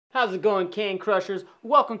How's it going, Can Crushers?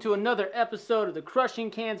 Welcome to another episode of the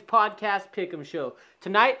Crushing Cans Podcast Pick'em Show.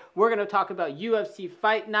 Tonight, we're going to talk about UFC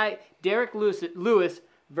Fight Night, Derrick Lewis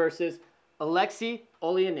versus Alexey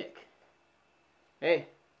Oleynik. Hey,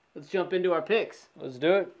 let's jump into our picks. Let's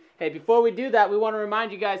do it. Hey, before we do that, we want to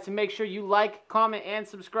remind you guys to make sure you like, comment, and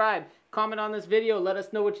subscribe. Comment on this video. Let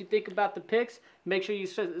us know what you think about the picks. Make sure you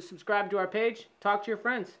subscribe to our page. Talk to your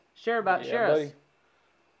friends. Share us. Yeah.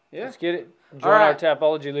 Let's get it. Join our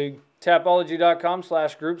Tapology League.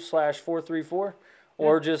 Tapology.com/groups/434.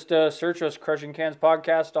 Or just search us, Crushing Cans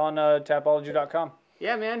Podcast, on Tapology.com.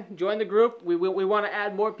 Yeah, man. Join the group. We want to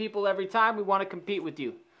add more people every time. We want to compete with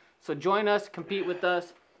you. So join us, compete with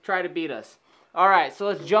us, try to beat us. All right, so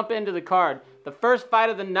let's jump into the card. The first fight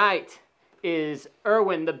of the night is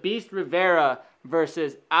Irwin, the Beast Rivera,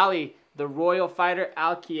 versus Ali, the Royal Fighter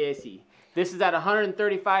Alexey. This is at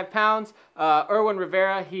 135 pounds. Irwin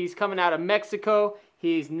Rivera, he's coming out of Mexico.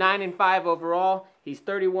 He's 9-5 overall. He's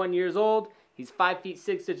 31 years old. He's 5 feet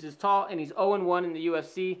 6 inches tall, and he's 0-1 in the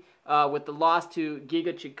UFC with the loss to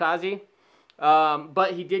Giga Chikadze.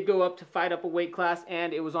 But he did go up to fight up a weight class,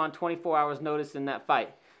 and it was on 24 hours notice in that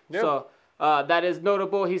fight. Yep. So that is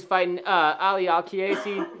notable. He's fighting Ali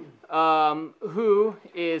Alexey, who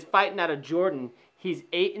is fighting out of Jordan. He's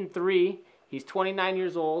 8-3. He's 29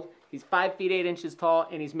 years old. He's 5 feet 8 inches tall,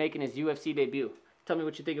 and he's making his UFC debut. Tell me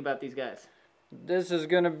what you think about these guys. This is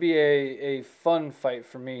going to be a fun fight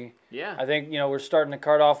for me. Yeah. I think, we're starting the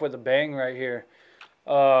card off with a bang right here.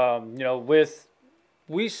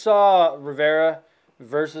 We saw Rivera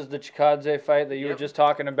versus the Chikadze fight that you were just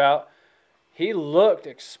talking about. He looked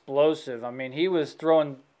explosive. I mean, he was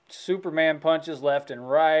throwing Superman punches left and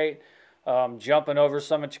right, jumping over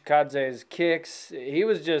some of Chikadze's kicks. He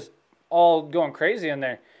was just all going crazy in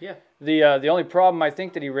there. Yeah. The only problem I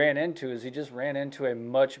think that he ran into is he just ran into a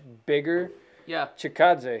much bigger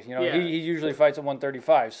Chikadze. He usually fights at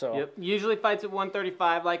 135. So yep. Usually fights at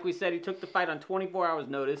 135. Like we said, he took the fight on 24 hours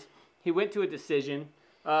notice. He went to a decision.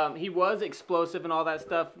 He was explosive and all that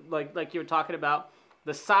stuff, like you were talking about.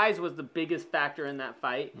 The size was the biggest factor in that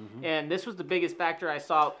fight, and this was the biggest factor I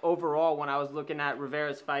saw overall when I was looking at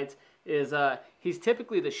Rivera's fights. Is he's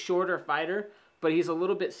typically the shorter fighter, but he's a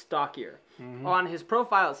little bit stockier. On his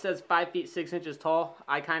profile, it says 5 feet 6 inches tall.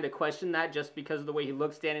 I kind of question that just because of the way he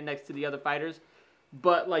looks standing next to the other fighters.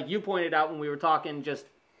 But like you pointed out when we were talking just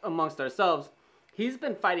amongst ourselves, he's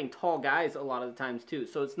been fighting tall guys a lot of the times too.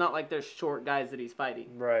 So it's not like they're short guys that he's fighting.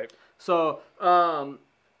 Right. So, talking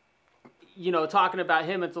about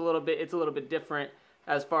him, it's a little bit different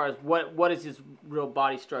as far as what is his real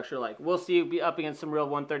body structure like. We'll see. He'll be up against some real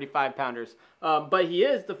 135-pounders. But he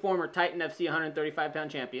is the former Titan FC 135-pound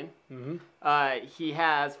champion. He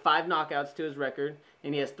has 5 knockouts to his record,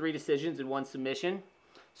 and he has 3 decisions and 1 submission.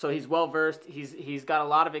 So he's well-versed. He's got a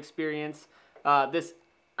lot of experience. This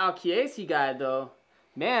Alexey guy, though,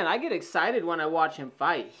 man, I get excited when I watch him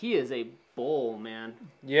fight. He is a bull, man.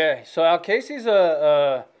 Yeah, so Alexey's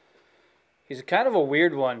he's kind of a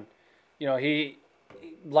weird one. He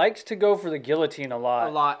likes to go for the guillotine a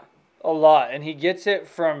lot. And he gets it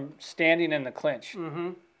from standing in the clinch,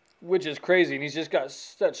 which is crazy. And he's just got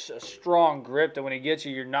such a strong grip that when he gets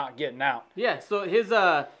you, you're not getting out. Yeah, so his,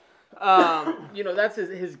 that's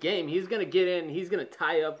his game. He's going to get in, he's going to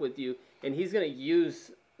tie up with you, and he's going to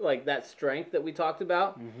use, that strength that we talked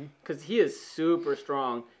about, because he is super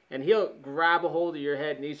strong. And he'll grab a hold of your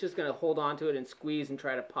head, and he's just going to hold on to it and squeeze and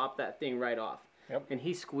try to pop that thing right off. Yep. And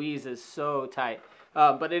he squeezes so tight.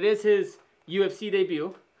 But it is his UFC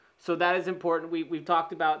debut, so that is important. We've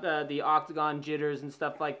talked about the octagon jitters and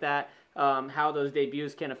stuff like that, how those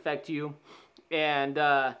debuts can affect you. And,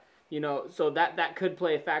 so that could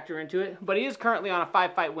play a factor into it. But he is currently on a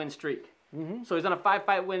 5-fight win streak. So he's on a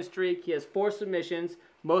 5-fight win streak. He has 4 submissions.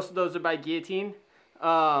 Most of those are by guillotine.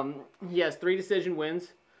 He has 3 decision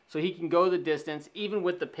wins. So he can go the distance, even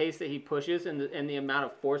with the pace that he pushes and the amount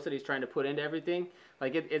of force that he's trying to put into everything.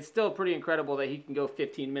 It's still pretty incredible that he can go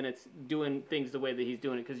 15 minutes doing things the way that he's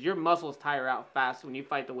doing it, because your muscles tire out fast when you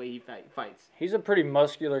fight the way he fights. He's a pretty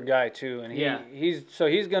muscular guy too, and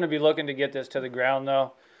he's going to be looking to get this to the ground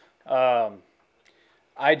though.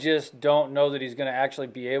 I just don't know that he's going to actually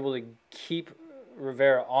be able to keep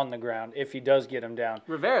Rivera on the ground if he does get him down.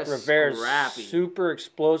 Rivera's scrappy. Super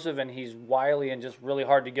explosive, and he's wily and just really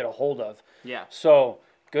hard to get a hold of. Yeah. So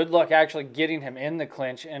good luck actually getting him in the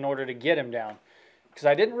clinch in order to get him down, because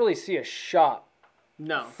I didn't really see a shot.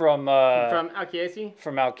 No. From Alexey?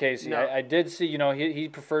 From Alexey. No. I did see, he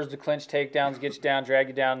prefers the clinch takedowns, get you down, drag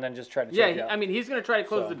you down, and then just try to check you out. I mean, he's going to try to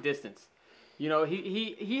close the distance.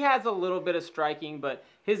 He has a little bit of striking, but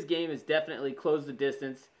his game is definitely close the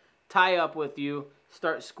distance, tie up with you,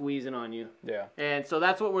 start squeezing on you. Yeah. And so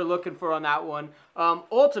that's what we're looking for on that one.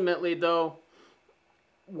 Ultimately, though,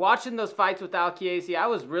 watching those fights with Alexey, I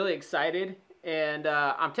was really excited. And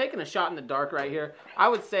I'm taking a shot in the dark right here. I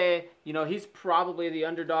would say, you know, he's probably the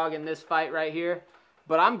underdog in this fight right here.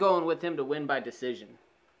 But I'm going with him to win by decision.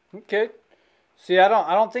 Okay. See, I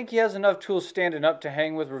don't think he has enough tools standing up to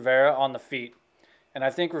hang with Rivera on the feet. And I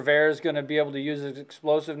think Rivera is going to be able to use his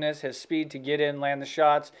explosiveness, his speed to get in, land the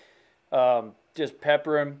shots, just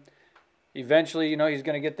pepper him. Eventually, you know, he's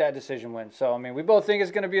going to get that decision win. So, I mean, we both think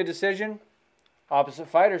it's going to be a decision. Opposite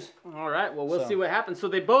fighters. All right. Well, we'll see what happens. So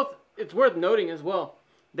they both, it's worth noting as well,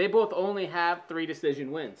 they both only have 3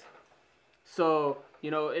 decision wins. So, you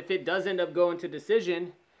know, if it does end up going to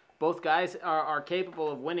decision, both guys are capable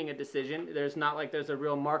of winning a decision. There's not like there's a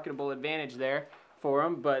real marketable advantage there for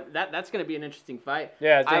them, but that's going to be an interesting fight.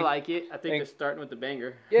 Yeah, I like it. I think they're starting with the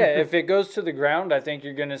banger. Yeah, if it goes to the ground, I think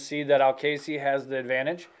you're going to see that Alexey has the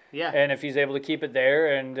advantage. Yeah. And if he's able to keep it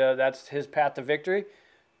there, and that's his path to victory.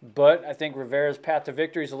 But I think Rivera's path to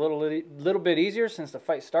victory is a little bit easier since the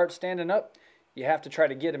fight starts standing up. You have to try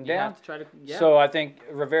to get him down. Have to try to, yeah. So I think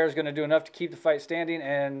Rivera's going to do enough to keep the fight standing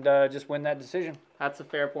and just win that decision. That's a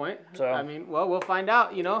fair point. So I mean, well, we'll find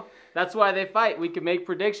out, you know. That's why they fight. We can make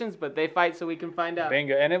predictions, but they fight so we can find out.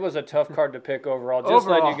 Bingo. And it was a tough card to pick overall. Just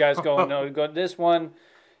letting you guys go. This one,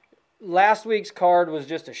 last week's card was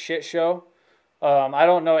just a shit show. I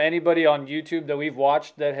don't know anybody on YouTube that we've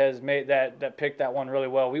watched that has made that picked that one really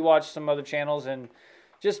well. We watched some other channels and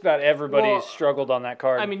just about everybody struggled on that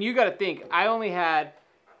card. I mean, you got to think. I only had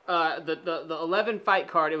the 11 fight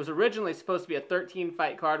card. It was originally supposed to be a 13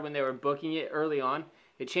 fight card when they were booking it early on.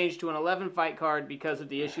 It changed to an 11 fight card because of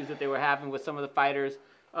the issues that they were having with some of the fighters.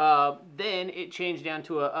 Then it changed down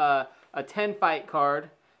to a 10 fight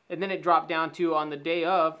card, and then it dropped down to, on the day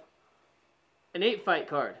of, an 8 fight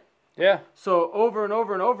card. Yeah. So over and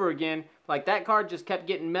over and over again, like that card just kept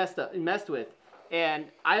getting messed with, and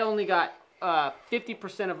I only got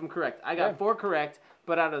 50% of them correct. I got 4 correct,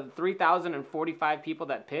 but out of the 3,045 people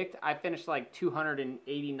that picked, I finished like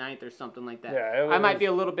 289th or something like that. Yeah, I might be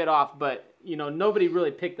a little bit off, but you know, nobody really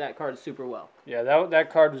picked that card super well. Yeah, that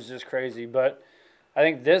card was just crazy, but I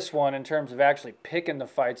think this one, in terms of actually picking the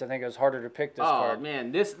fights, I think it was harder to pick this card. Oh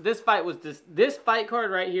man, this fight was this fight card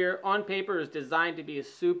right here on paper is designed to be a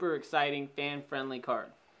super exciting, fan-friendly card.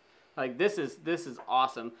 Like this is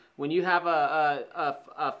awesome. When you have a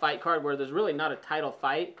fight card where there's really not a title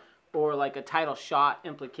fight or like a title shot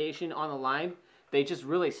implication on the line, they just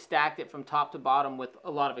really stacked it from top to bottom with a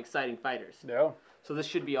lot of exciting fighters. Yeah. So this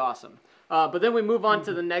should be awesome. But then we move on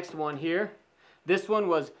to the next one here. This one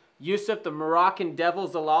was Yusuf the Moroccan Devil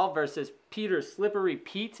Zalal versus Peter Slippery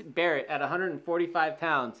Pete Barrett at 145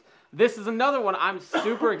 pounds. This is another one I'm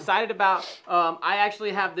super excited about. I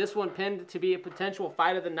actually have this one pinned to be a potential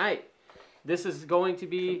fight of the night. This is going to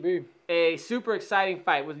be a super exciting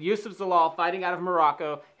fight with Yusuf Zalal fighting out of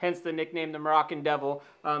Morocco, hence the nickname the Moroccan Devil.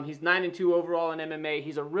 He's 9-2 overall in MMA.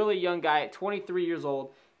 He's a really young guy at 23 years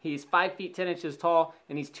old. He's 5 feet 10 inches tall,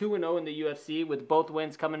 and he's 2-0 in the UFC, with both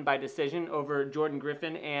wins coming by decision over Jordan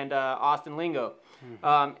Griffin and Austin Lingo.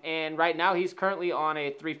 And right now, he's currently on a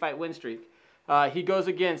 3-fight win streak. He goes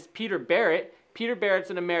against Peter Barrett. Peter Barrett's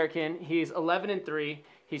an American. He's 11-3.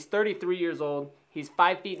 He's 33 years old. He's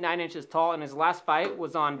 5 feet 9 inches tall, and his last fight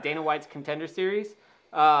was on Dana White's Contender Series,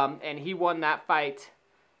 and he won that fight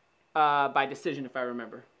by decision, if I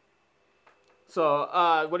remember.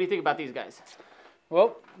 So, what do you think about these guys?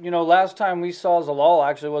 Well, you know, last time we saw Zalal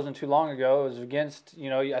actually wasn't too long ago. It was against, you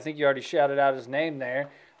know, I think you already shouted out his name there,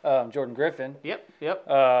 Jordan Griffin. Yep. You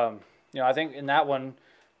know, I think in that one,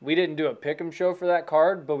 we didn't do a pick'em show for that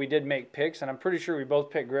card, but we did make picks, and I'm pretty sure we both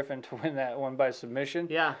picked Griffin to win that one by submission.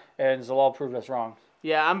 Yeah. And Zalal proved us wrong.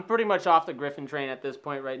 Yeah, I'm pretty much off the Griffin train at this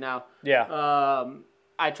point right now. Yeah.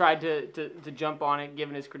 I tried to jump on it,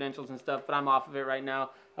 given his credentials and stuff, but I'm off of it right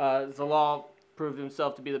now. Zalal proved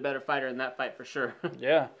himself to be the better fighter in that fight for sure.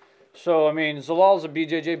 Yeah. So, I mean, Zalal's a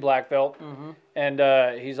BJJ black belt,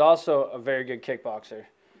 and he's also a very good kickboxer.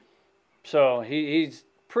 So, he's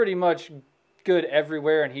pretty much good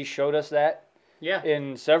everywhere, and he showed us that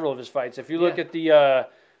in several of his fights. If you look at the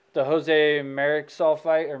Jose Mariscal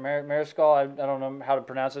fight, or Mariscal, I don't know how to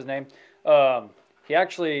pronounce his name, he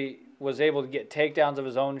actually was able to get takedowns of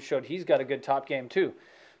his own, showed he's got a good top game too.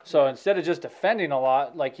 So instead of just defending a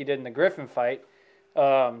lot like he did in the Griffin fight,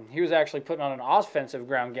 he was actually putting on an offensive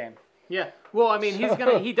ground game. Yeah, well, I mean,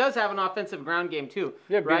 he does have an offensive ground game too.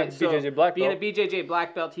 Yeah, right? BJJ black belt. Being a BJJ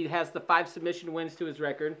black belt, he has the 5 submission wins to his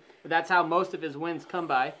record. That's how most of his wins come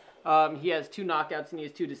by. He has 2 knockouts and he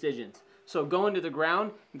has 2 decisions. So going to the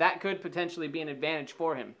ground, that could potentially be an advantage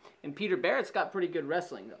for him. And Peter Barrett's got pretty good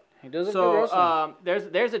wrestling, though. He does a good wrestling.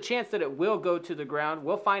 There's a chance that it will go to the ground.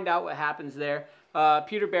 We'll find out what happens there.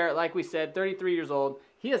 Peter Barrett, like we said, 33 years old.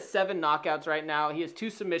 He has 7 knockouts right now. He has 2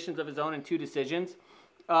 submissions of his own and 2 decisions.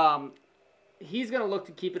 He's going to look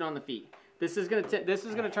to keep it on the feet. This is going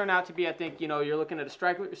to turn out to be, I think, you're looking at a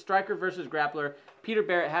striker versus grappler. Peter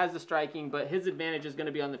Barrett has the striking, but his advantage is going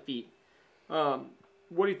to be on the feet.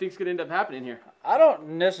 What do you think is going to end up happening here? I don't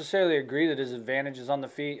necessarily agree that his advantage is on the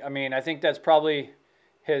feet. I mean, I think that's probably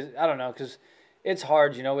his, I don't know, because it's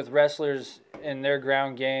hard, with wrestlers in their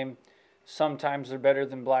ground game. Sometimes they're better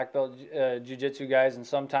than black belt jiu-jitsu guys, and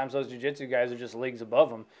sometimes those jiu-jitsu guys are just leagues above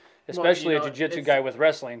them. Especially a jiu-jitsu guy with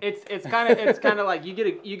wrestling. It's kind of like you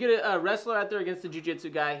get a wrestler out there against a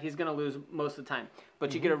jiu-jitsu guy, he's going to lose most of the time.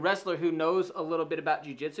 But you get a wrestler who knows a little bit about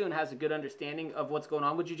jiu-jitsu and has a good understanding of what's going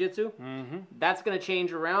on with jiu-jitsu. That's going to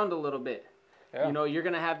change around a little bit. Yeah. You're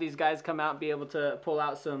going to have these guys come out and be able to pull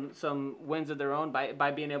out some wins of their own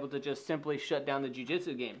by being able to just simply shut down the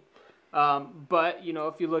jiu-jitsu game. But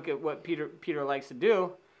if you look at what Peter likes to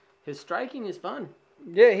do, his striking is fun.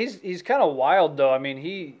 Yeah, he's kind of wild, though. I mean,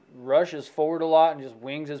 he rushes forward a lot and just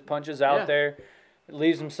wings his punches out there. It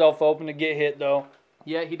leaves himself open to get hit, though.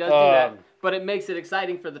 Yeah, he does do that. But it makes it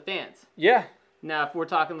exciting for the fans. Yeah. Now, if we're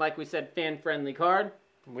talking, like we said, fan-friendly card.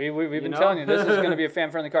 We've been telling you, this is going to be a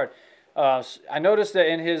fan-friendly card. I noticed that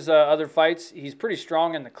in his other fights, he's pretty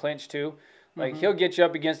strong in the clinch, too. Like, he'll get you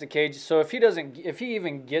up against the cage. So if he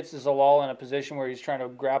even gets Zalal in a position where he's trying to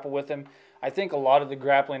grapple with him, I think a lot of the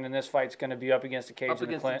grappling in this fight is going to be up against the cage,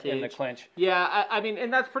 in the clinch. Yeah, I mean,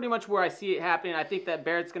 and that's pretty much where I see it happening. I think that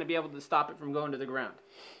Barrett's going to be able to stop it from going to the ground,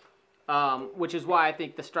 which is why I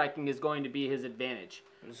think the striking is going to be his advantage.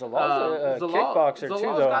 Zalal's a kickboxer, too, though.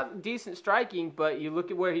 Zalal's got decent striking, but you look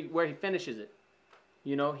at where he finishes it.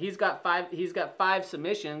 He's got five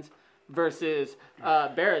submissions versus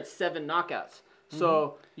Barrett's 7 knockouts.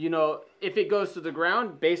 So, if it goes to the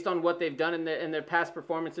ground, based on what they've done in their past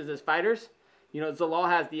performances as fighters, Zalal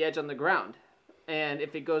has the edge on the ground. And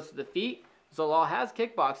if it goes to the feet, Zalal has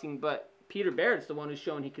kickboxing, but Peter Barrett's the one who's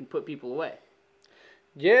shown he can put people away.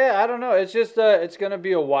 Yeah, I don't know. It's just it's going to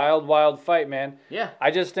be a wild, wild fight, man. Yeah.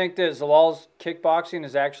 I just think that Zalal's kickboxing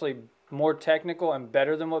is actually more technical and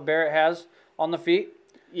better than what Barrett has on the feet.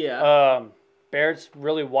 Yeah. Barrett's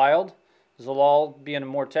really wild. Zalal being a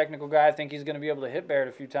more technical guy, I think he's going to be able to hit Barrett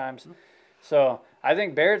a few times. So I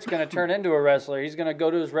think Barrett's going to turn into a wrestler. He's going to go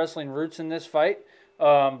to his wrestling roots in this fight.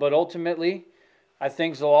 But ultimately, I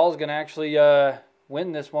think Zalal's going to actually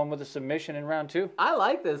win this one with a submission in round 2. I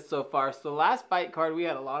like this so far. So last fight card, we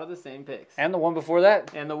had a lot of the same picks. And the one before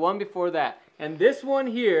that. And the one before that. And this one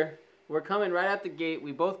here, we're coming right out the gate.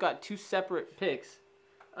 We both got 2 separate picks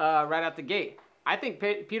right out the gate. I think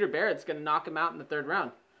Peter Barrett's going to knock him out in the 3rd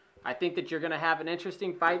round. I think that you're going to have an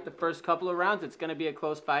interesting fight the first couple of rounds. It's going to be a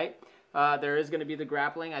close fight. There is going to be the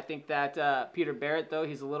grappling. I think that Peter Barrett, though,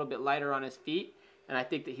 he's a little bit lighter on his feet. And I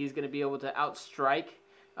think that he's going to be able to outstrike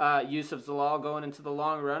Yusuf Zalal going into the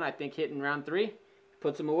long run. I think hitting round 3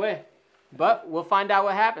 puts him away. But we'll find out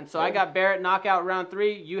what happens. So I got Barrett knockout round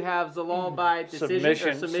 3. You have Zalal by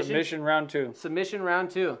decision. Submission round 2. Submission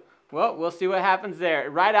round 2. Well, we'll see what happens there.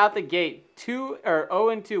 Right out the gate,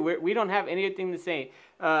 0-2. We don't have anything to say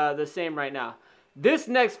the same right now. This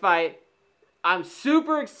next fight, I'm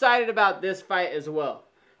super excited about this fight as well.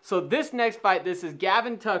 So this next fight, this is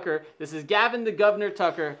Gavin Tucker. This is Gavin the Governor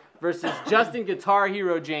Tucker versus Justin Guitar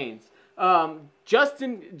Hero James.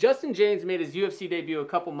 Justin James made his UFC debut a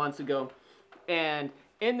couple months ago. And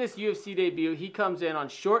in this UFC debut, he comes in on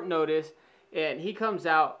short notice, and he comes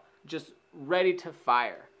out just ready to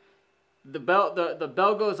fire. The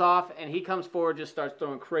bell goes off, and he comes forward, just starts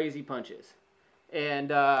throwing crazy punches.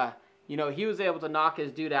 And, he was able to knock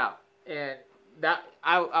his dude out. And that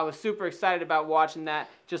I was super excited about watching that.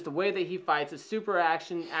 Just the way that he fights is super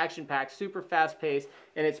action-packed, super fast-paced,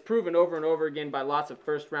 and it's proven over and over again by lots of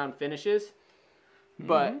first-round finishes.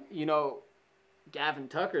 But, Gavin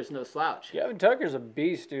Tucker's no slouch. Gavin Tucker's a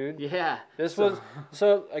beast, dude. Yeah.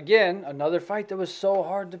 So again, another fight that was so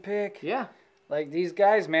hard to pick. Yeah. Like, these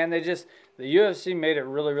guys, man, the UFC made it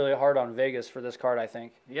really, really hard on Vegas for this card, I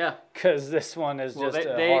think. Yeah. Because this one is just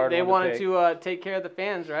hard They wanted to to take care of the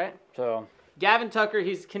fans, right? So Gavin Tucker,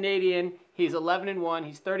 he's Canadian. He's 11-1.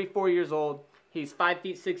 He's 34 years old. He's 5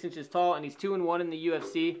 feet 6 inches tall, and he's 2-1 in the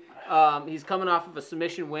UFC. He's coming off of a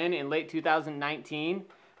submission win in late 2019.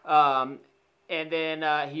 And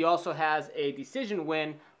then he also has a decision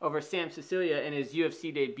win over Sam Cecilia in his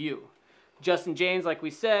UFC debut. Justin James, like we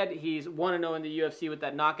said, he's 1-0 in the UFC with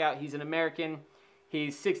that knockout. He's an American.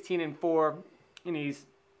 He's 16-4, and he's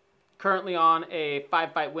currently on a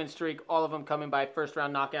 5-fight win streak, all of them coming by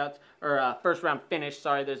first-round knockouts, or first-round finish.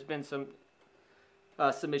 Sorry, there's been some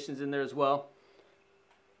submissions in there as well.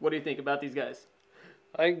 What do you think about these guys?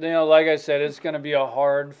 Like I said, it's going to be a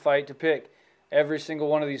hard fight to pick. Every single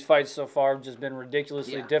one of these fights so far have just been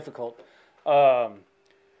ridiculously difficult.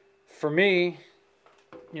 For me,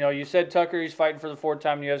 you said Tucker, he's fighting for the 4th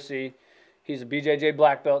time in the UFC. He's a BJJ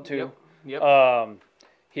black belt too. Yep.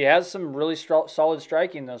 He has some really solid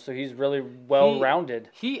striking though, so he's really well-rounded.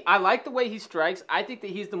 I like the way he strikes. I think that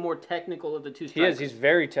he's the more technical of the two strikers. He is. He's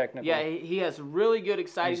very technical. Yeah, he has really good,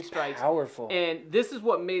 exciting strikes. Powerful. And this is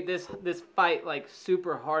what made this fight like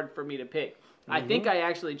super hard for me to pick. I think I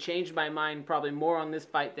actually changed my mind probably more on this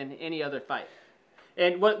fight than any other fight.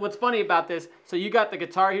 And what's funny about this, so you got the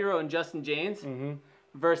Guitar Hero and Justin James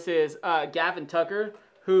versus Gavin Tucker,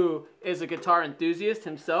 who is a guitar enthusiast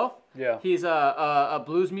himself. Yeah. He's a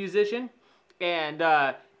blues musician,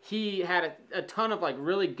 and he had a ton of like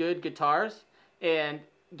really good guitars, and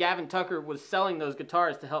Gavin Tucker was selling those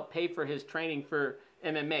guitars to help pay for his training for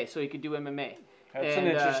MMA, so he could do MMA. That's an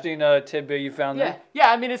interesting tidbit you found there.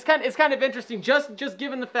 Yeah. I mean, it's kind of interesting. Just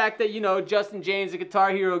given the fact that Justin James, a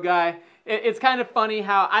Guitar Hero guy, it's kind of funny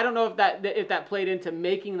how I don't know if that played into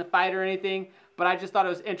making the fight or anything, but I just thought it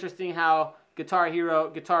was interesting how Guitar Hero,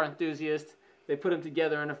 guitar enthusiast, they put them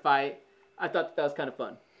together in a fight. I thought that was kind of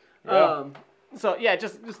fun. Yeah. So yeah,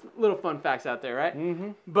 just little fun facts out there,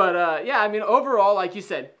 right? But I mean, overall, like you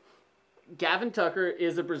said, Gavin Tucker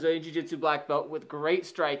is a Brazilian Jiu-Jitsu black belt with great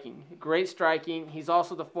striking. He's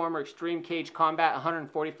also the former Extreme Cage Combat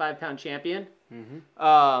 145-pound champion.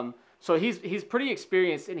 So he's pretty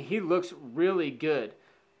experienced, and he looks really good.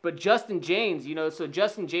 But Justin James,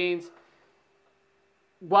 Justin James,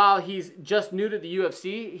 while he's just new to the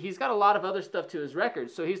UFC, he's got a lot of other stuff to his record.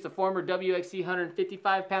 So he's the former WXC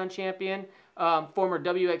 155-pound champion, former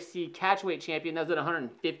WXC catchweight champion, that's at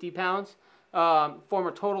 150 pounds.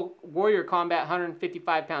 Former Total Warrior Combat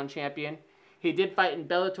 155-pound champion. He did fight in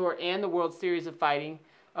Bellator and the World Series of Fighting,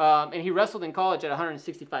 and he wrestled in college at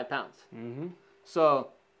 165 pounds. So,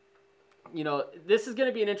 this is going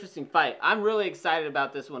to be an interesting fight. I'm really excited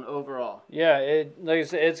about this one overall. Yeah, like I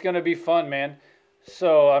said, it's going to be fun, man.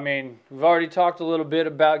 So, I mean, we've already talked a little bit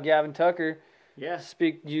about Gavin Tucker. Yeah.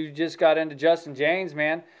 You just got into Justin James,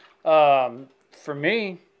 man. For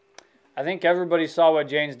me, I think everybody saw what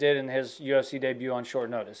James did in his UFC debut on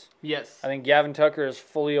short notice. Yes. I think Gavin Tucker is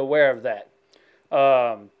fully aware of that.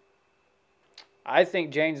 I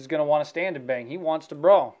think James is going to want to stand and bang. He wants to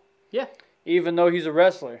brawl. Yeah. Even though he's a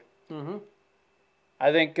wrestler.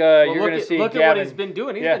 I think you're going to see Look Gavin. at what he's been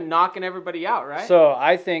doing. He's been knocking everybody out, right? So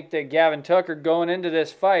I think that Gavin Tucker going into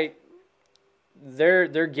this fight,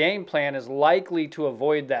 their game plan is likely to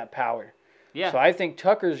avoid that power. Yeah. So I think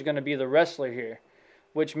Tucker's going to be the wrestler here,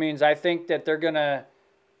 which means I think that they're going to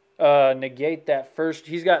negate that first.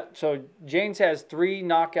 So James has 3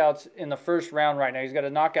 knockouts in the first round right now. He's got a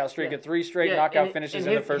knockout streak of 3 straight knockout finishes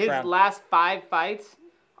in the first round. His last 5 fights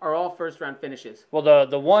are all first-round finishes. Well,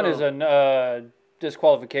 the one is a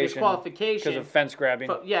disqualification because of fence grabbing.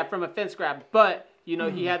 From a fence grab. But,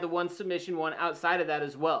 he had the one submission one outside of that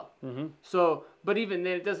as well. So, but even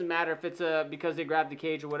then, it doesn't matter if it's because they grabbed the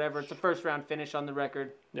cage or whatever. It's a first-round finish on the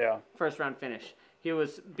record. Yeah. First-round finish. He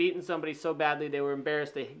was beating somebody so badly they were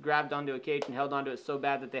embarrassed. They grabbed onto a cage and held onto it so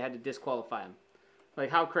bad that they had to disqualify him. Like,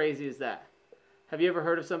 how crazy is that? Have you ever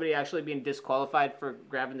heard of somebody actually being disqualified for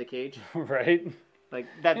grabbing the cage? Right. Like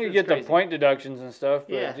that's you get crazy. The point deductions and stuff.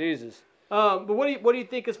 But Jesus. But what do you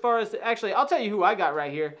think as far as actually? I'll tell you who I got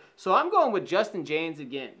right here. So I'm going with Justin James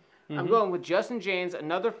again. I'm going with Justin James,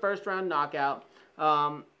 another first-round knockout.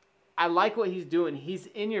 I like what he's doing. He's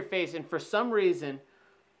in your face, and for some reason,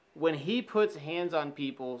 when he puts hands on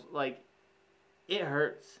people, like, it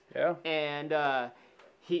hurts. Yeah. And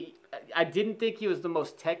I didn't think he was the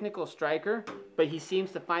most technical striker, but he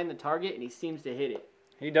seems to find the target and he seems to hit it.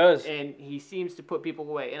 He does. And he seems to put people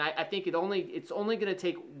away. And I think it's only going to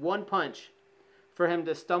take one punch for him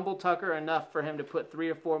to stumble Tucker enough for him to put 3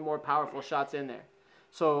 or 4 more powerful shots in there.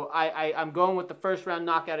 So I'm going with the first round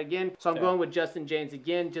knockout again. So I'm going with Justin James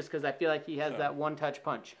again just because I feel like he has that one-touch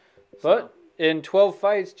punch. But in 12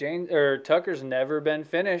 fights, Tucker's never been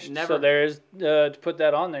finished. Never. So there's to put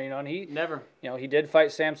that on there, and he never. He did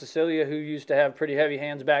fight Sam Cecilia, who used to have pretty heavy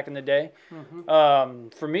hands back in the day.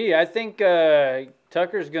 For me, I think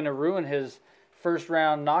Tucker's going to ruin his first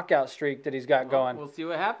round knockout streak that he's got going. We'll see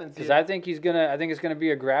what happens. Because I think it's going to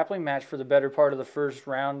be a grappling match for the better part of the first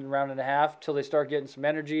round and a half till they start getting some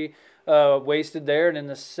energy wasted there, and in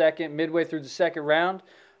the midway through the second round,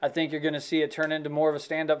 I think you're going to see it turn into more of a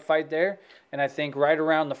stand-up fight there. And I think right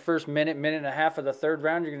around the first minute and a half of the third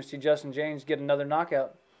round, you're going to see Justin James get another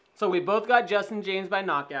knockout. So we both got Justin James by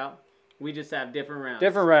knockout. We just have different rounds.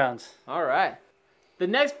 Different rounds. All right. The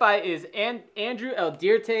next fight is Andrew El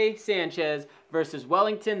Sanchez versus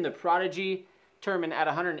Wellington, the Prodigy Turman at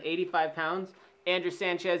 185 pounds. Andrew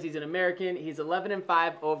Sanchez, he's an American. He's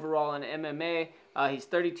 11-5 overall in MMA. He's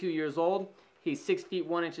 32 years old. He's 6 feet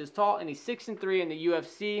 1 inches tall, and he's 6-3 in the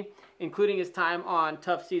UFC, including his time on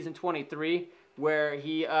Tough Season 23, where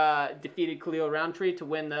he defeated Khalil Roundtree to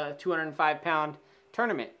win the 205-pound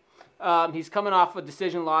tournament. He's coming off a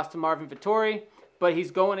decision loss to Marvin Vettori, but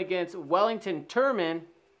he's going against Wellington Turman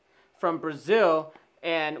from Brazil,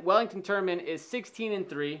 and Wellington Turman is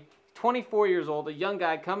 16-3, 24 years old, a young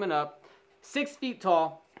guy coming up, 6 feet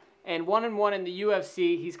tall, and 1-1 in the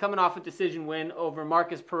UFC. He's coming off a decision win over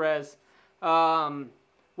Marcus Perez.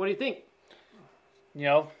 What do you think? You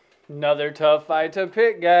know, another tough fight to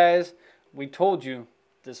pick, guys. We told you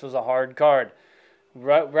this was a hard card.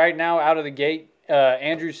 Right now, out of the gate,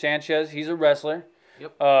 Andrew Sanchez, he's a wrestler.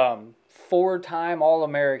 Yep. 4-time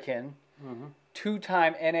All-American. Mm-hmm.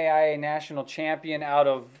 2-time NAIA national champion out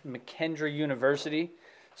of McKendree University.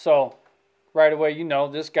 So, right away, you know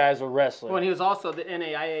this guy's a wrestler. Well, and he was also the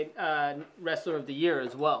NAIA Wrestler of the Year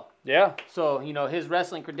as well. Yeah. So, you know, his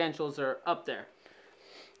wrestling credentials are up there.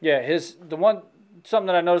 Yeah, something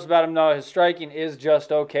that I noticed about him, though, his striking is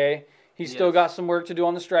just okay. He's still got some work to do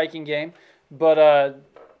on the striking game, but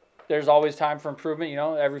there's always time for improvement. You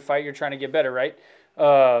know, every fight you're trying to get better, right?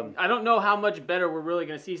 I don't know how much better we're really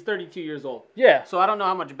going to see. He's 32 years old. Yeah. So I don't know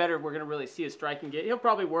how much better we're going to really see his striking game. He'll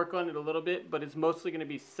probably work on it a little bit, but it's mostly going to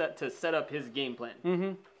be set up his game plan.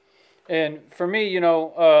 Mm-hmm. And for me, you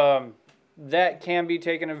know, that can be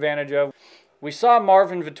taken advantage of. We saw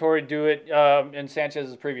Marvin Vettori do it in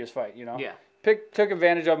Sanchez's previous fight, you know. Yeah. Took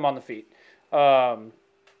advantage of him on the feet.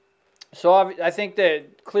 So I think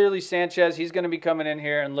that clearly Sanchez, he's going to be coming in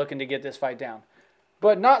here and looking to get this fight down.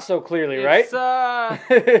 But not so clearly, right?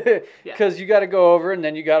 Because you got to go over and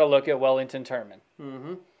then you got to look at Wellington Turman.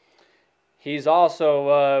 Mm-hmm. He's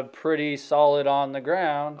also pretty solid on the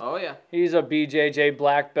ground. Oh, yeah. He's a BJJ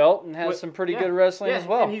black belt and has some pretty good wrestling as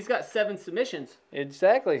well. And he's got 7 submissions.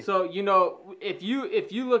 Exactly. So, you know, if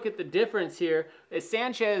you look at the difference here,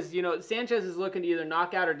 Sanchez, you know, Sanchez is looking to either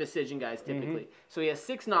knockout or decision guys typically. Mm-hmm. So he has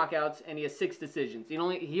 6 knockouts and he has 6 decisions. He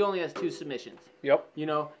only has 2 submissions. Yep. You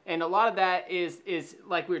know, and a lot of that is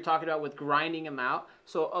like we were talking about with grinding him out.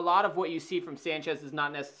 So a lot of what you see from Sanchez is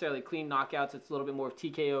not necessarily clean knockouts. It's a little bit more of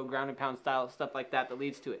TKO, ground and pound style, stuff like that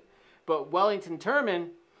leads to it. But Wellington Turman,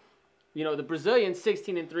 you know, the Brazilian,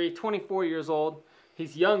 16-3, 24 years old.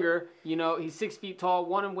 He's younger. You know, he's 6 feet tall,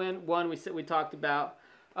 1-1 we talked about.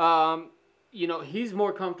 You know, he's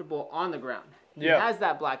more comfortable on the ground. He has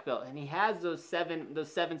that black belt, and he has those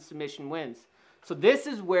seven submission wins. So this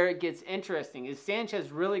is where it gets interesting. Is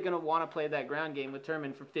Sanchez really going to want to play that ground game with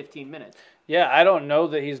Turman for 15 minutes? Yeah, I don't know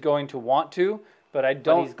that he's going to want to, but I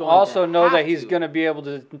don't also know that he's going to be able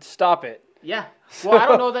to stop it. Yeah. Well, I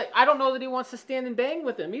don't know that he wants to stand and bang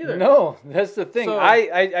with him either. No, that's the thing. So,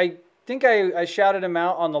 I think I shouted him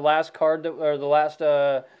out on the last card the last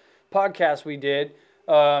podcast we did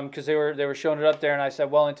because they were showing it up there, and I said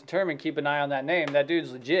Wellington Turman, keep an eye on that name. That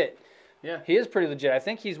dude's legit. Yeah. He is pretty legit. I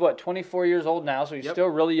think he's 24 years old now, so he's still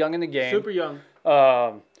really young in the game. Super young.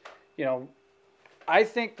 You know, I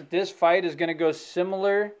think that this fight is going to go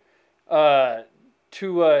similar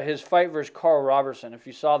to his fight versus Carl Robertson. If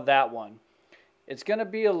you saw that one, it's going to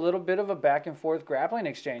be a little bit of a back and forth grappling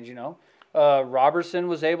exchange. You know, Robertson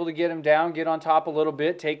was able to get him down, get on top a little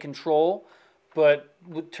bit, take control, but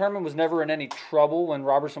Turman was never in any trouble when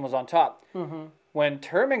Robertson was on top. Mm-hmm. When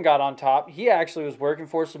Turman got on top, he actually was working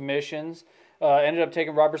for submissions, ended up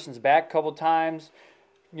taking Robertson's back a couple times,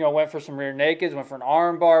 you know, went for some rear nakeds, went for an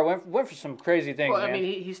arm bar, went for some crazy things, Well, man. I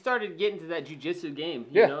mean, he started getting to that jiu-jitsu game,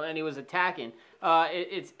 you know, and he was attacking.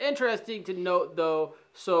 It's interesting to note, though,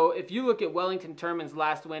 so if you look at Wellington Turman's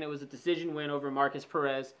last win, it was a decision win over Marcus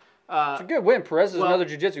Perez. It's a good win. Perez is another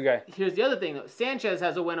jiu-jitsu guy. Here's the other thing, though. Sanchez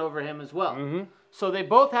has a win over him as well. Mm-hmm. So they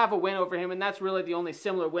both have a win over him, and that's really the only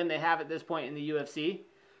similar win they have at this point in the UFC.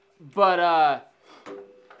 But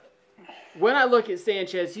when I look at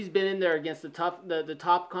Sanchez, he's been in there against the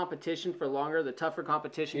top competition for longer, the tougher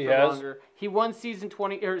competition for longer. He won season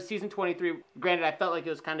 23. Granted, I felt like it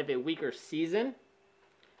was kind of a weaker season,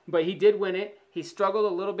 but he did win it. He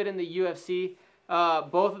struggled a little bit in the UFC.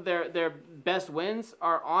 Both of their best wins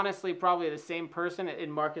are honestly probably the same person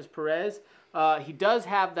in Marcus Perez. He does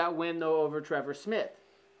have that win, though, over Trevor Smith.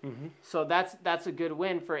 Mm-hmm. So that's a good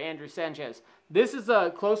win for Andrew Sanchez. This is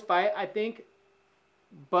a close fight, I think.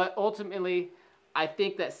 But ultimately, I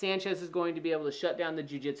think that Sanchez is going to be able to shut down the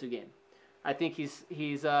jiu-jitsu game. I think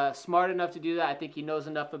he's smart enough to do that. I think he knows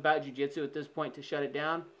enough about jiu-jitsu at this point to shut it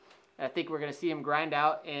down. I think we're going to see him grind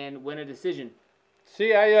out and win a decision.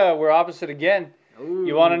 See, we're opposite again. Ooh.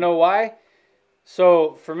 You want to know why?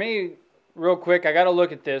 So, for me, real quick, I got to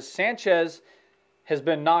look at this. Sanchez has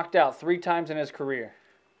been knocked out 3 times in his career,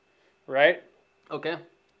 right? Okay.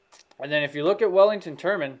 And then if you look at Wellington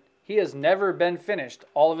Turman, he has never been finished.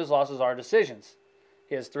 All of his losses are decisions.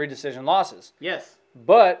 He has 3 decision losses. Yes.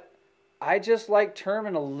 But I just like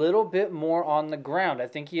Turman a little bit more on the ground. I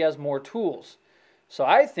think he has more tools. So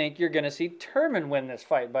I think you're going to see Turman win this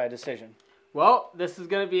fight by a decision. Well, this is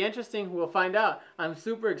going to be interesting. We'll find out. I'm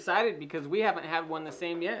super excited because we haven't had one the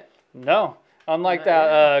same yet. No. Unlike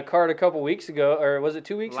that card a couple weeks ago, or was it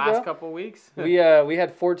 2 weeks ago? Last couple weeks. We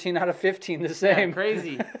had 14 out of 15 the same. Yeah,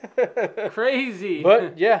 crazy. Crazy.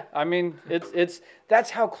 But, yeah, I mean, that's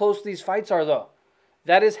how close these fights are, though.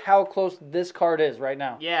 That is how close this card is right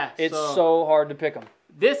now. Yeah. It's so hard to pick them.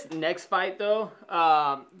 This next fight, though,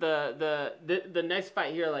 the next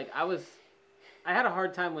fight here, like, I had a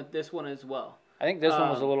hard time with this one as well. I think this one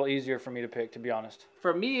was a little easier for me to pick, to be honest.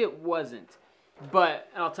 For me, it wasn't. But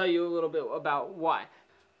I'll tell you a little bit about why.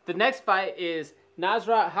 The next fight is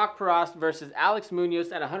Nasrat Haqparast versus Alex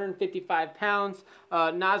Munoz at 155 pounds.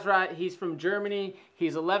 Nasrat, he's from Germany.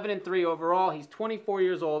 He's 11-3 overall. He's 24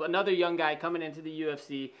 years old. Another young guy coming into the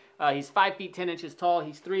UFC. He's 5 feet 10 inches tall.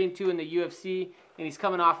 He's 3-2 in the UFC, and he's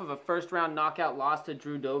coming off of a first-round knockout loss to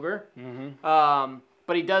Drew Dober. Mm-hmm.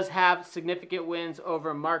 But he does have significant wins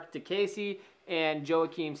over Mark DeCasey and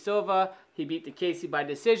Joaquim Silva. He beat DeCasey by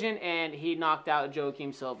decision, and he knocked out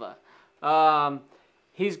Joaquim Silva.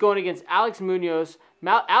 He's going against Alex Munoz.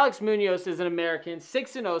 Alex Munoz is an American,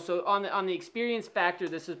 6-0. So on the experience factor,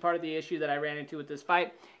 this is part of the issue that I ran into with this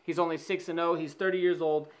fight. He's only 6-0. He's 30 years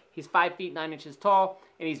old. He's 5 feet 9 inches tall,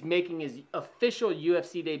 and he's making his official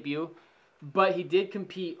UFC debut. But he did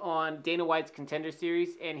compete on Dana White's Contender Series,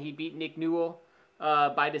 and he beat Nick Newell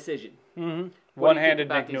by decision. Mm-hmm. One-handed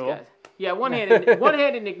Nick Newell. Guys? Yeah,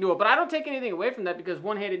 one-handed Nick Newell. But I don't take anything away from that because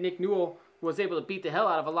one-handed Nick Newell was able to beat the hell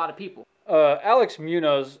out of a lot of people. Alex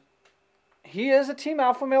Munoz, he is a team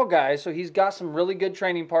alpha male guy, so he's got some really good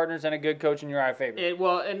training partners and a good coach in Uriah Faber.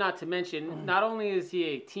 And not to mention, not only is he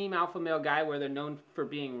a team alpha male guy where they're known for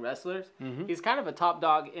being wrestlers, he's kind of a top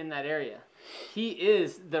dog in that area. He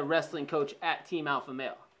is the wrestling coach at Team Alpha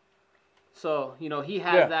Male. So, he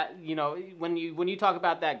has that, when you talk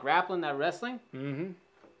about that grappling, that wrestling,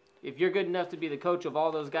 if you're good enough to be the coach of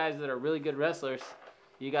all those guys that are really good wrestlers,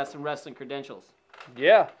 you got some wrestling credentials.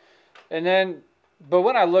 Yeah. And then, but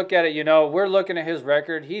when I look at it, we're looking at his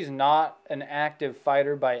record. He's not an active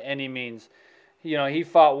fighter by any means. He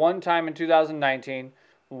fought 1 time in 2019,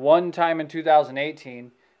 1 time in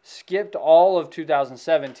 2018, skipped all of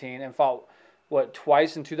 2017, and fought,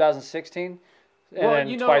 twice in 2016? And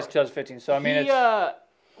then twice in 2015. So, I mean,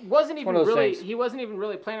 he wasn't even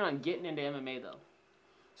really planning on getting into MMA, though.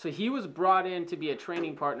 So he was brought in to be a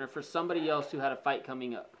training partner for somebody else who had a fight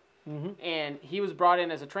coming up. And he was brought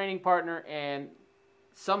in as a training partner, and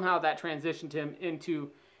somehow that transitioned him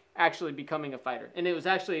into actually becoming a fighter. And it was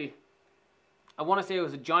actually, I want to say it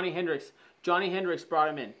was Johnny Hendricks. Johnny Hendricks brought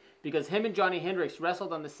him in because him and Johnny Hendricks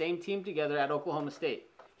wrestled on the same team together at Oklahoma State.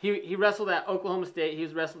 He wrestled at Oklahoma State. He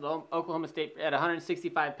was wrestled at Oklahoma State at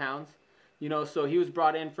 165 pounds. So he was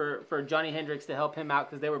brought in for Johnny Hendricks to help him out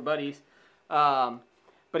because they were buddies.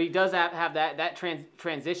 But he does have that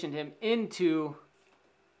transitioned him into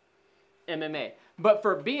MMA. But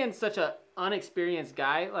for being such an unexperienced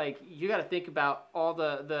guy, like, you got to think about all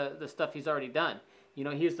the stuff he's already done.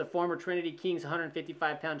 He was the former Trinity Kings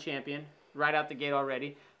 155-pound champion right out the gate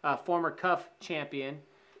already. Former Cuff champion,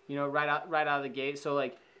 right out of the gate. So,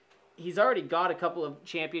 like, he's already got a couple of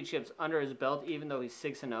championships under his belt, even though he's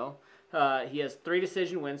 6-0. He has 3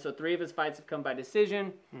 decision wins, so 3 of his fights have come by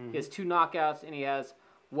decision. He has 2 knockouts, and he has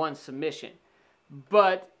 1 submission.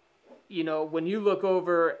 But, when you look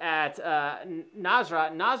over at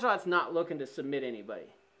Nasrat's not looking to submit anybody.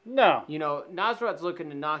 No. Nasrat's looking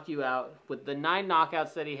to knock you out with the 9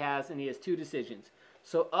 knockouts that he has, and he has 2 decisions.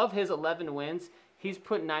 So of his 11 wins, he's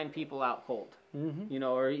put 9 people out cold.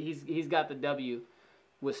 Or he's got the W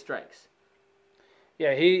with strikes.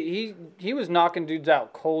 Yeah, he was knocking dudes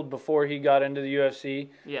out cold before he got into the UFC.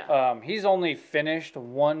 Yeah. He's only finished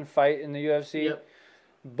 1 fight in the UFC. Yep.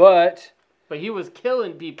 But he was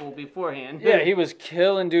killing people beforehand. Yeah, he was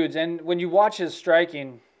killing dudes. And when you watch his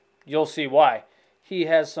striking, you'll see why. He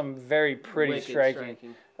has some very pretty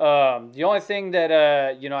striking. The only thing that,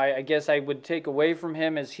 I guess I would take away from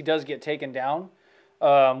him is he does get taken down.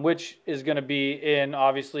 which is going to be in,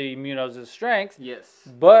 obviously, Munoz's strength. Yes.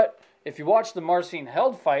 But if you watch the Marcin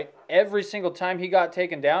Held fight, every single time he got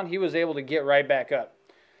taken down, he was able to get right back up.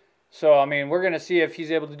 So, I mean, we're going to see if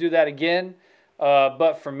he's able to do that again.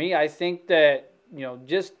 But for me, I think that,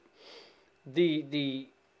 just the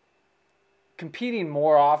competing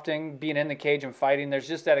more often, being in the cage and fighting, there's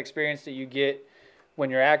just that experience that you get when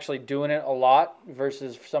you're actually doing it a lot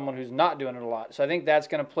versus someone who's not doing it a lot. So I think that's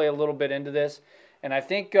going to play a little bit into this. And I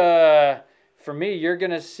think for me, you're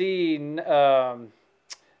going to see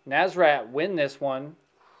Nasrat win this one.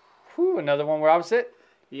 Whew, another one we're opposite.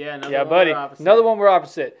 Yeah, buddy. Another one we're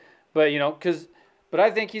opposite. But but I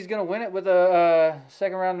think he's going to win it with a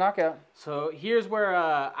second round knockout. So here's where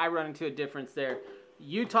I run into a difference there.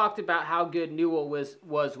 You talked about how good Newell was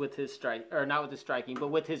with his strike, or not with his striking, but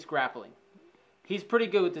with his grappling. He's pretty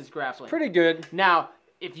good with his grappling. Pretty good. Now,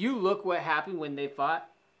 if you look what happened when they fought,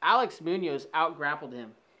 Alex Munoz out-grappled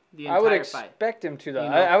him the entire fight. I would expect him to, though.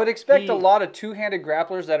 I would expect a lot of two-handed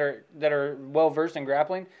grapplers that are well-versed in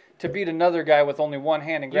grappling to beat another guy with only one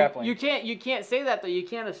hand in grappling. You can't say that, though. You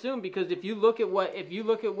can't assume, because if you look at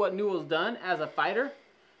what Newell's done as a fighter,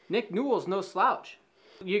 Nick Newell's no slouch.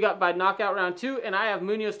 You got by knockout round 2, and I have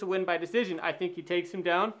Munoz to win by decision. I think he takes him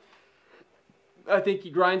down. I think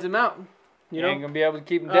he grinds him out. You ain't going to be able to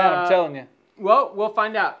keep him down, I'm telling you. Well, we'll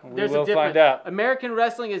find out. There's a difference. Find out. American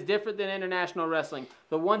wrestling is different than international wrestling.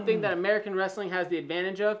 The one thing that American wrestling has the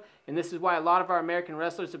advantage of, and this is why a lot of our American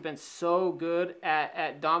wrestlers have been so good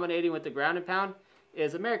at dominating with the ground and pound,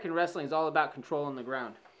 is American wrestling is all about control on the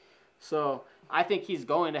ground. So I think he's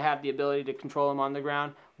going to have the ability to control him on the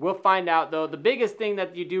ground. We'll find out, though. The biggest thing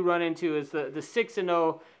that you do run into is the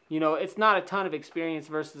 6-0. It's not a ton of experience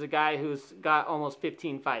versus a guy who's got almost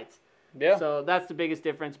 15 fights. Yeah. So that's the biggest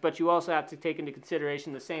difference. But you also have to take into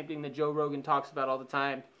consideration the same thing that Joe Rogan talks about all the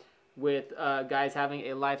time with guys having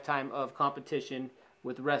a lifetime of competition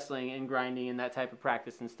with wrestling and grinding and that type of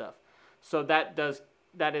practice and stuff. So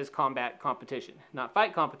that is combat competition. Not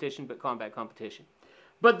fight competition, but combat competition.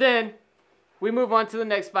 But then we move on to the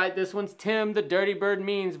next fight. This one's Tim the Dirty Bird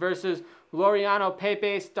Means versus Laureano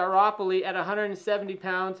Pepe Staropoli at 170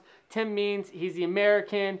 pounds. Tim Means, he's the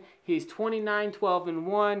American. He's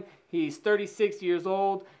 29-12-1. He's 36 years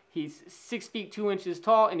old. He's 6 feet 2 inches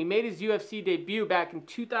tall, and he made his UFC debut back in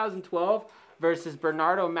 2012 versus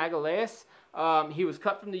Bernardo Magalhães. He was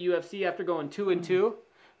cut from the UFC after going 2-2,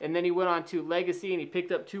 and then he went on to Legacy and he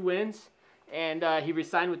picked up 2 wins. And he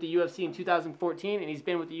re-signed with the UFC in 2014, and he's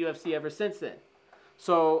been with the UFC ever since then.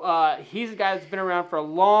 So he's a guy that's been around for a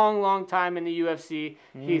long, long time in the UFC.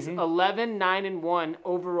 He's 11-9-1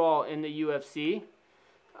 overall in the UFC,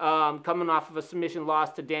 coming off of a submission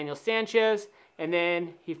loss to Daniel Sanchez. And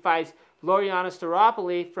then he fights Laureano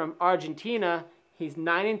Staropoli from Argentina. He's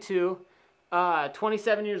 9-2,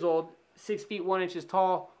 27 years old, 6 feet 1 inches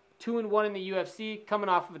tall, 2-1 in the UFC, coming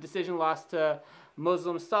off of a decision loss to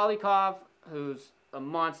Muslim Salikov, who's a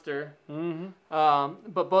monster.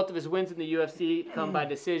 But both of his wins in the UFC come by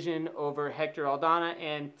decision over Hector Aldana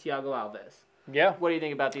and Thiago Alves. Yeah. What do you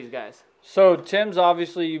think about these guys? So Tim's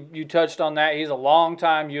obviously, you touched on that. He's a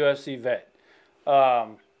long-time UFC vet.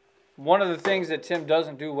 One of the things that Tim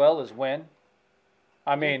doesn't do well is win.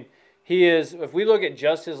 I mean, he is, if we look at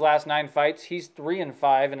just his last 9 fights, he's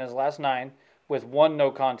 3-5 in his last 9 with 1 no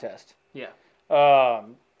contest. Yeah.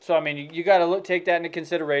 So, I mean, you got to take that into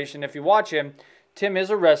consideration. If you watch him, Tim is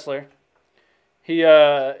a wrestler.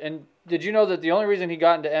 And did you know that the only reason he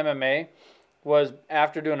got into MMA was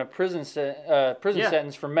after doing a prison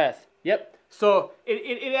sentence for meth? Yep. So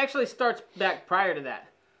it actually starts back prior to that.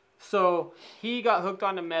 So he got hooked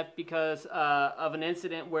onto meth because of an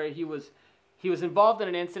incident where he was involved in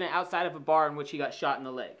an incident outside of a bar in which he got shot in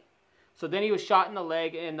the leg. So then he was shot in the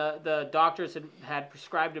leg, and the doctors had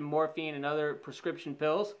prescribed him morphine and other prescription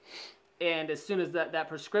pills. And as soon as that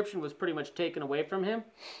prescription was pretty much taken away from him,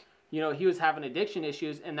 he was having addiction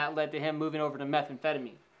issues, and that led to him moving over to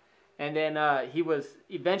methamphetamine. And then he was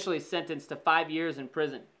eventually sentenced to 5 years in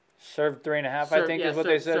prison. Served 3.5, I think is what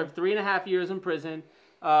they said. Served 3.5 years in prison.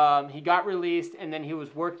 He got released, and then he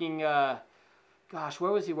was working...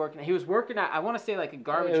 where was he working? He was working at, I want to say, like a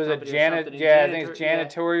garbage company. It was I think it's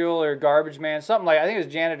janitorial or garbage man, something like. I think it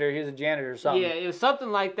was janitor. He was a janitor or something. Yeah, it was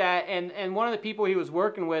something like that. And one of the people he was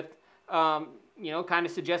working with, kind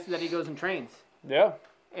of suggested that he goes and trains. Yeah.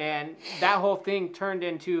 And that whole thing turned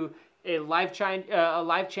into a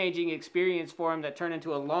life-changing experience for him that turned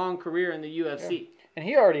into a long career in the UFC. Yeah. And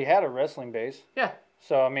he already had a wrestling base. Yeah.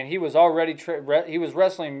 So I mean, he was already he was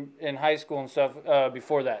wrestling in high school and stuff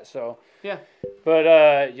before that. So yeah.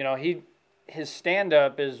 But his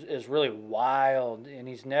stand-up is really wild, and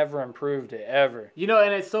he's never improved it, ever. You know,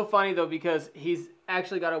 and it's so funny, though, because he's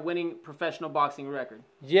actually got a winning professional boxing record.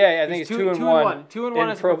 Yeah, I think he's 2-1.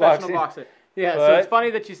 2-1 as a professional boxer. Yeah, so it's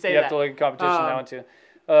funny that you say that. You have to look at competition now, too.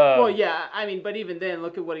 Well, yeah, I mean, but even then,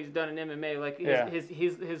 look at what he's done in MMA. Like,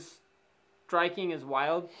 his striking is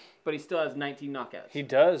wild, but he still has 19 knockouts. He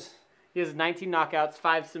does. He has 19 knockouts,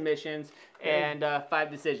 5 submissions, and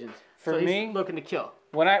 5 decisions. For me, he's looking to kill.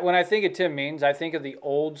 When I think of Tim Means, I think of the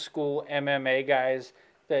old school MMA guys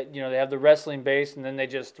that, you know, they have the wrestling base and then they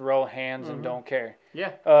just throw hands and don't care.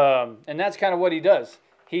 Yeah. And that's kind of what he does.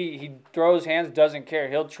 He throws hands, doesn't care.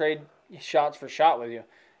 He'll trade shots for shot with you.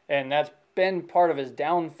 And that's been part of his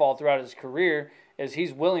downfall throughout his career, is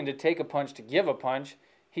he's willing to take a punch to give a punch.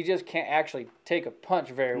 He just can't actually take a punch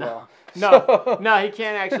very well. No, he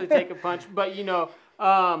can't actually take a punch. But, you know,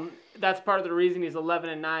 that's part of the reason he's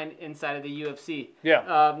 11-9 inside of the UFC.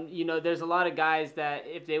 Yeah. You know, there's a lot of guys that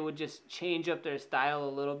if they would just change up their style a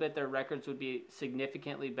little bit, their records would be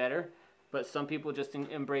significantly better. But some people just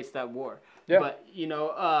embrace that war. Yeah. But, you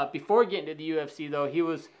know, before getting to the UFC, though, he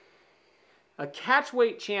was a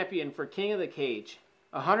catchweight champion for King of the Cage,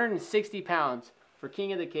 160 pounds for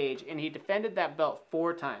King of the Cage, and he defended that belt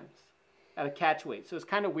 4 times at a catchweight. So it's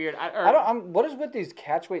kind of weird. What is with these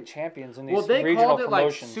catchweight champions and these regional promotions? Well, they called it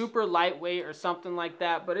like super lightweight or something like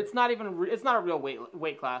that, but it's not even. It's not a real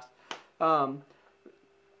weight class.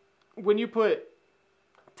 When you put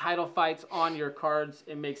title fights on your cards,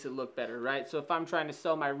 it makes it look better, right? So if I'm trying to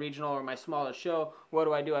sell my regional or my smaller show, what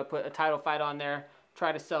do? I put a title fight on there,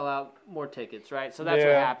 try to sell out more tickets, right? So that's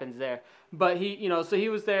what happens there. But he, you know, so he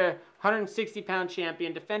was their 160-pound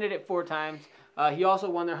champion, defended it 4 times. He also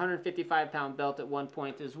won their 155-pound belt at one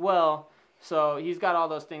point as well. So he's got all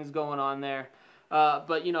those things going on there.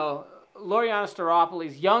 But, you know, Laureano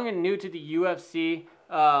Staropoulos, young and new to the UFC,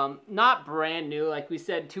 not brand new. Like we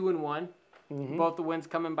said, 2-1. Both the wins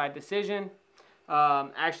coming by decision.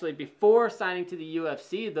 Actually, before signing to the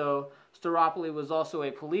UFC, though, Staropoulos was also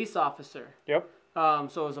a police officer. Yep. So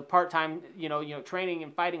it was a part-time, you know, training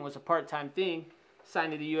and fighting was a part-time thing.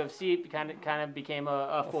 Signed to the UFC, kind of became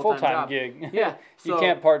a full-time job. Gig. Yeah. So, you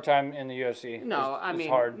can't part-time in the UFC. No, it's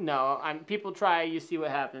hard. No, people try, you see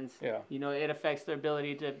what happens. Yeah. You know, it affects their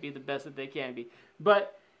ability to be the best that they can be.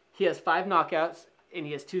 But he has 5 knockouts, and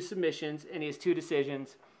he has 2 submissions, and he has 2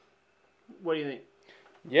 decisions. What do you think?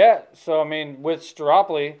 Yeah, so, I mean, with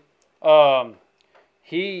Staropoulos,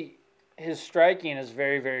 his striking is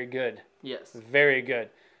very, very good. Yes. Very good.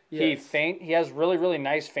 Yes. He has really, really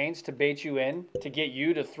nice feints to bait you in, to get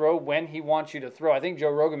you to throw when he wants you to throw. I think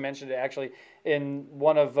Joe Rogan mentioned it actually in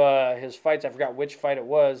one of his fights. I forgot which fight it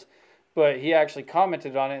was, but he actually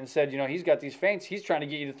commented on it and said, you know, he's got these feints. He's trying to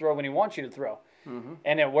get you to throw when he wants you to throw.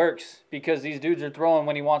 And it works because these dudes are throwing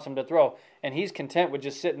when he wants them to throw. And he's content with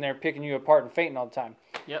just sitting there picking you apart and feinting all the time.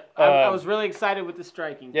 Yep. I was really excited with the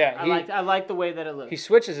striking. Yeah. I like the way that it looks. He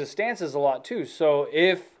switches his stances a lot too. So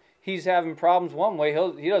if he's having problems one way,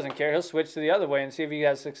 he doesn't care. He'll switch to the other way and see if he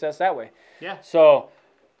has success that way. Yeah. So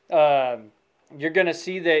you're going to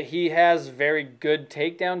see that he has very good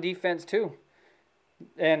takedown defense too.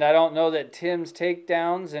 And I don't know that Tim's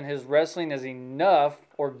takedowns and his wrestling is enough,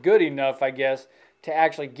 or good enough, I guess, to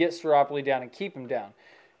actually get Staropoulos down and keep him down.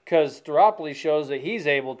 Because Staropoulos shows that he's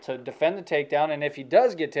able to defend the takedown, and if he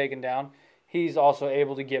does get taken down, he's also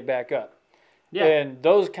able to get back up. Yeah. And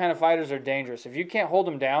those kind of fighters are dangerous. If you can't hold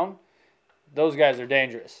them down, those guys are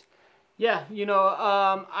dangerous. Yeah, you know,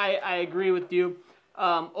 I agree with you.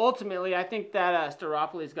 Ultimately, I think that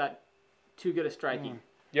Staropoulos got too good at striking.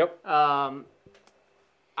 Yep.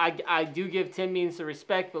 I do give Tim Means the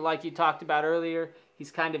respect, but like you talked about earlier, he's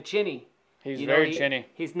kind of chinny. He's very chinny.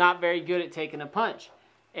 He's not very good at taking a punch.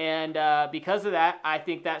 And because of that, I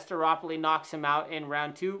think that Staropoulos knocks him out in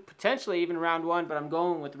round 2, potentially even round 1, but I'm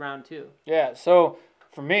going with round 2. Yeah, so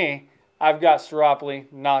for me, I've got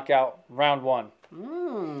Staropoulos knockout round 1.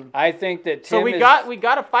 I think that Tim we got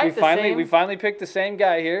to fight same. We finally picked the same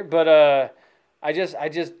guy here, but I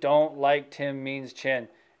just don't like Tim Means' chin.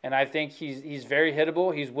 And I think he's very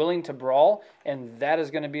hittable. He's willing to brawl, and that is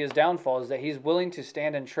going to be his downfall, is that he's willing to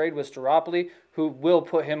stand and trade with Staropoulos, who will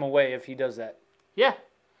put him away if he does that. Yeah.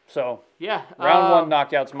 So, yeah, round 1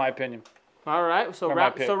 knockout's my opinion. All right, so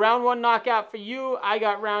round 1 knockout for you. I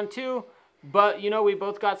got round 2, but, you know, we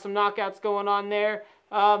both got some knockouts going on there.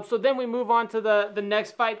 So then we move on to the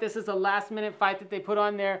next fight. This is a last-minute fight that they put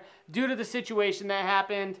on there due to the situation that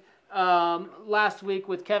happened last week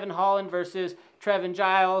with Kevin Holland versus Trevin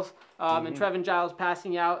Giles, and Trevin Giles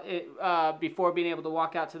passing out before being able to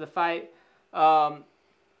walk out to the fight.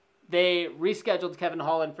 They rescheduled Kevin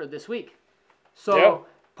Holland for this week. So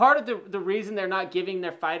part of the reason they're not giving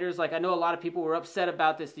their fighters, like I know a lot of people were upset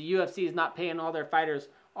about this. The UFC is not paying all their fighters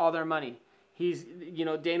all their money.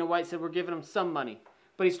 Dana White said we're giving them some money,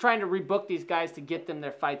 but he's trying to rebook these guys to get them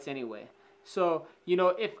their fights anyway. So,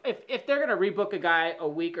 if they're going to rebook a guy a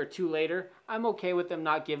week or two later, I'm okay with them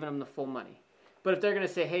not giving him the full money. But if they're going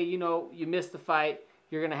to say, hey, you missed the fight,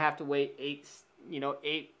 you're going to have to wait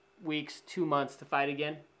 8 weeks, 2 months to fight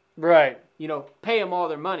again. Right. Pay them all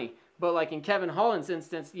their money. But like in Kevin Holland's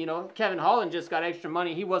instance, Kevin Holland just got extra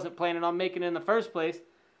money. He wasn't planning on making it in the first place,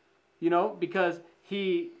 because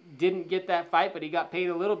he didn't get that fight, but he got paid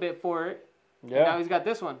a little bit for it. Yeah. And now he's got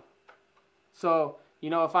this one. So,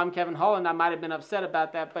 if I'm Kevin Holland, I might have been upset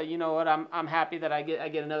about that, but you know what? I'm happy that I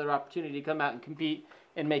get another opportunity to come out and compete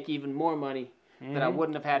and make even more money that I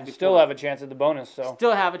wouldn't have had before. Still have a chance at the bonus, so.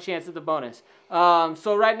 Still have a chance at the bonus.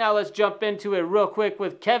 So right now, let's jump into it real quick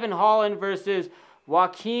with Kevin Holland versus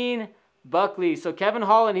Joaquin Buckley. So Kevin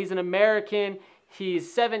Holland, he's an American.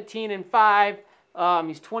 He's 17-5.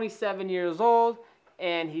 He's 27 years old,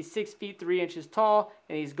 and he's 6 feet 3 inches tall.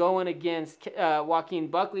 And he's going against Joaquin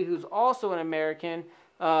Buckley, who's also an American.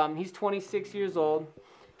 He's 26 years old.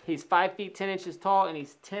 He's 5 feet 10 inches tall, and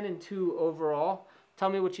he's 10-2 overall. Tell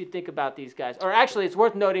me what you think about these guys. Or actually, it's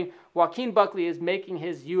worth noting, Joaquin Buckley is making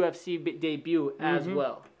his UFC debut as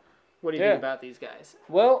well. What do you think about these guys?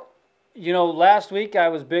 Well, last week I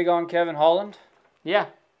was big on Kevin Holland. Yeah.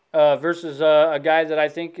 Versus a guy that I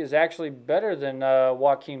think is actually better than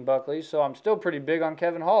Joaquin Buckley. So I'm still pretty big on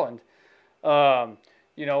Kevin Holland.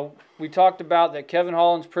 We talked about that Kevin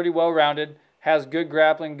Holland's pretty well-rounded, has good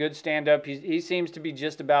grappling, good stand-up. He seems to be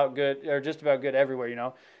just about good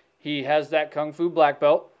everywhere, He has that Kung Fu black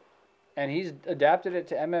belt, and he's adapted it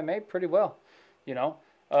to MMA pretty well,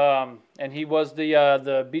 And he was the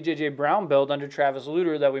BJJ Brown belt under Travis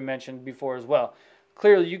Lutter that we mentioned before as well.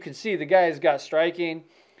 Clearly, you can see the guy's got striking.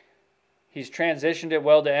 He's transitioned it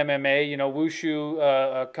well to MMA.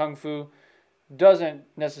 Wushu, Kung Fu doesn't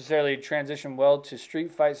necessarily transition well to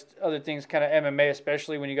street fights, other things, kind of MMA,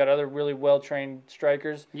 especially when you got other really well-trained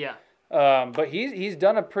strikers. Yeah. But he's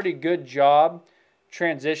done a pretty good job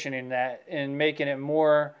transitioning that and making it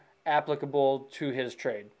more applicable to his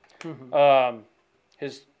trade.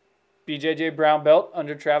 His BJJ Brown belt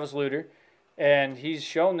under Travis Lutter, and he's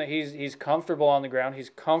shown that he's comfortable on the ground. He's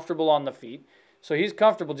comfortable on the feet. So he's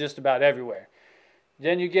comfortable just about everywhere.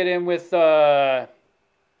 Then you get in with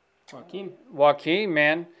Joaquin,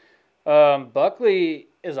 man. Buckley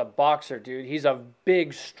is a boxer, dude. He's a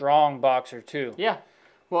big, strong boxer, too. Yeah.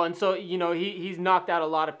 Well, and so, he's knocked out a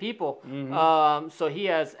lot of people. So he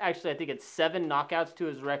has, actually, I think it's 7 knockouts to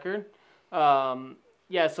his record. So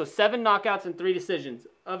 7 knockouts and 3 decisions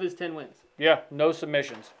of his 10 wins. Yeah, no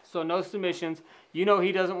submissions. So no submissions. He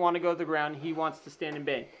doesn't want to go to the ground. He wants to stand and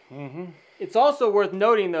bang. It's also worth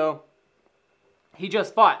noting, though, he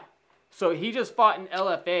just fought. So he just fought in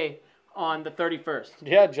LFA on the 31st.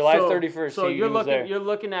 Yeah, July 31st. So you're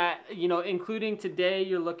looking at, including today,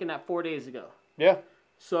 you're looking at 4 days ago. Yeah.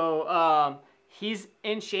 So he's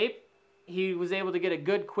in shape. He was able to get a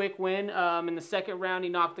good, quick win. In the second round, he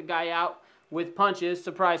knocked the guy out with punches.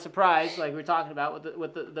 Surprise, surprise, like we were talking about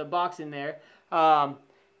with the boxing there.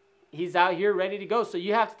 He's out here ready to go. So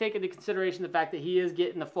you have to take into consideration the fact that he is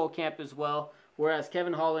getting the full camp as well, whereas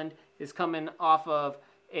Kevin Holland is coming off of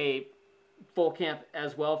a full camp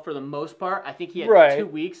as well for the most part. I think he had 2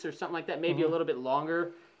 weeks or something like that, maybe a little bit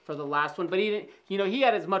longer for the last one. But he didn't, he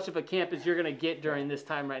had as much of a camp as you're going to get during this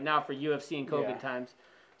time right now for UFC and COVID times.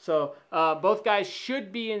 So both guys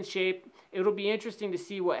should be in shape. It'll be interesting to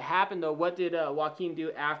see what happened, though. What did Joaquin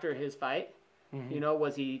do after his fight?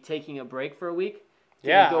 Was he taking a break for a week?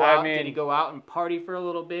 Did he go out and party for a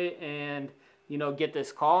little bit and, get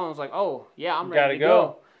this call and was like, oh, yeah, I'm ready to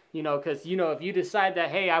go. Because, if you decide that,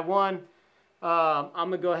 hey, I won, I'm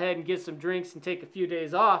going to go ahead and get some drinks and take a few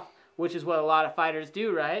days off, which is what a lot of fighters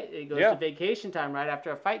do, right? It goes to vacation time right after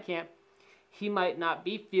a fight camp. He might not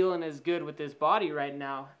be feeling as good with his body right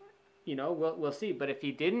now. We'll see. But if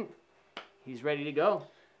he didn't, he's ready to go.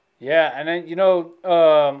 Yeah, and then,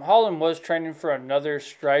 Holland was training for another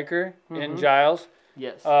striker in Giles.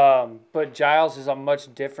 Yes. But Giles is a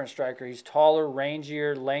much different striker. He's taller,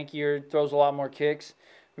 rangier, lankier, throws a lot more kicks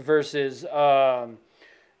versus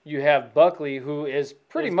you have Buckley, who is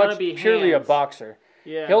pretty much purely a boxer.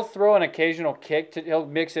 Yeah. He'll throw an occasional kick. He'll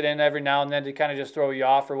mix it in every now and then to kind of just throw you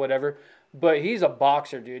off or whatever. But he's a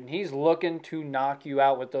boxer, dude, and he's looking to knock you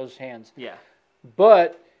out with those hands. Yeah.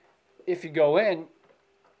 But if you go in,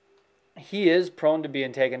 he is prone to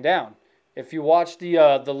being taken down. If you watch the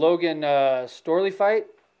Logan Storley fight,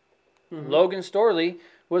 Logan Storley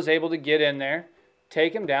was able to get in there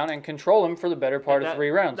take him down and control him for the better part of 3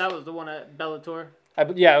 rounds. That was the one at Bellator?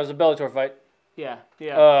 Yeah, it was a Bellator fight. Yeah,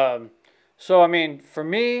 yeah. So, I mean, for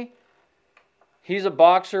me, he's a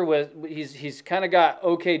boxer he's kind of got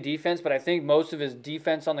okay defense, but I think most of his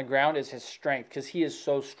defense on the ground is his strength because he is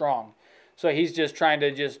so strong. So he's just trying to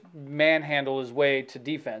just manhandle his way to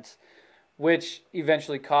defense, which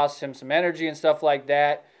eventually costs him some energy and stuff like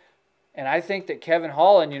that. And I think that Kevin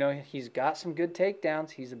Holland, he's got some good takedowns.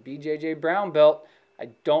 He's a BJJ brown belt. I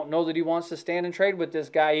don't know that he wants to stand and trade with this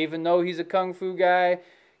guy, even though he's a kung fu guy.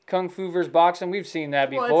 Kung fu versus boxing, we've seen that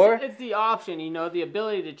before. Well, it's the option, the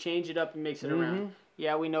ability to change it up and mix it around.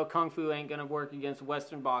 Yeah, we know kung fu ain't gonna work against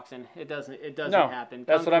Western boxing. It doesn't happen.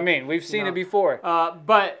 That's what I mean. We've seen it before.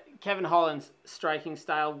 But Kevin Holland's striking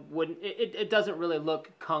style it doesn't really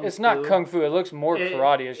look kung fu. It's not kung fu. It looks more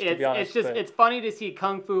karate-ish, to be honest. It's funny to see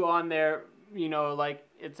kung fu on there. Like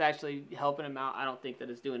it's actually helping him out. I don't think that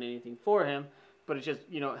it's doing anything for him, but it just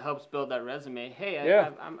it helps build that resume. Hey,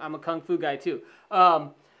 I'm a kung fu guy too.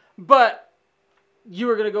 But you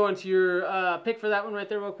were gonna go into your pick for that one right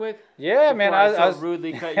there, real quick. Yeah, man. I was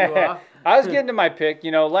rudely cut you off. I was getting to my pick.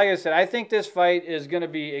 Like I said, I think this fight is gonna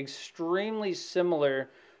be extremely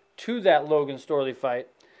similar to that Logan Storley fight.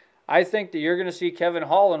 I think that you're gonna see Kevin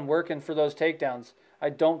Holland working for those takedowns.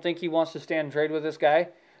 I don't think he wants to stand and trade with this guy.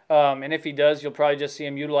 And if he does, you'll probably just see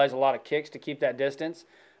him utilize a lot of kicks to keep that distance.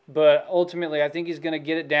 But ultimately, I think he's going to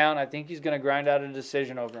get it down. I think he's going to grind out a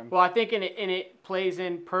decision over him. Well, I think it plays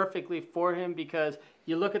in perfectly for him because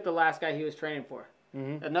you look at the last guy he was training for.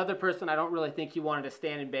 Mm-hmm. Another person I don't really think he wanted to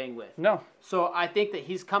stand and bang with. No. So I think that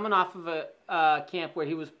he's coming off of a camp where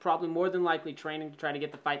he was probably more than likely training to try to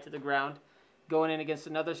get the fight to the ground, going in against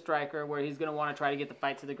another striker where he's going to want to try to get the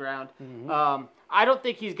fight to the ground. Mm-hmm. I don't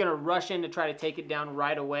think he's going to rush in to try to take it down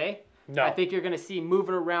right away. No. I think you're going to see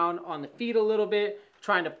moving around on the feet a little bit,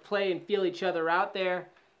 trying to play and feel each other out there.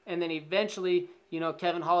 And then eventually,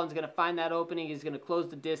 Kevin Holland's going to find that opening. He's going to close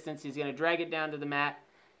the distance. He's going to drag it down to the mat.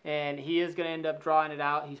 And he is going to end up drawing it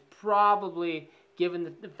out. He's probably,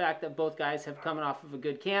 given the fact that both guys have come off of a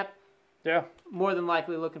good camp, more than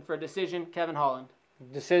likely looking for a decision. Kevin Holland.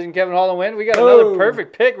 Decision, Kevin Holland win. We got another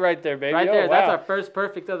perfect pick right there, baby. Right there. Wow. That's our first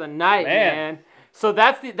perfect of the night, man. So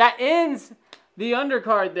that ends the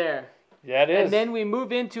undercard there. Yeah, it is. And then we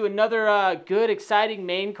move into another good, exciting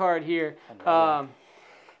main card here.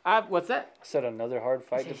 What's that? I said another hard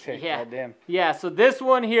fight to pick. Yeah. Goddamn. Yeah, so this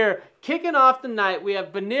one here, kicking off the night, we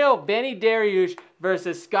have Benny Dariush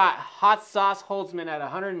versus Scott Hot Sauce Holtzman at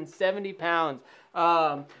 170 pounds.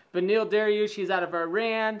 Benil Dariush, he's out of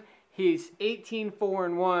Iran. He's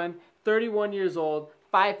 18-4-1, 31 years old,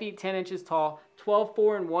 5 feet 10 inches tall,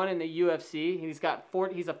 12-4-1 in the UFC. He's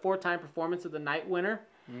a 4-time Performance of the Night winner.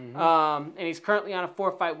 Mm-hmm. And he's currently on a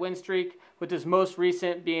 4-fight win streak, with his most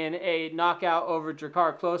recent being a knockout over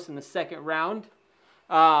Drakkar Klose in the second round.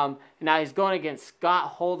 Now he's going against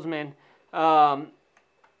Scott Holtzman. And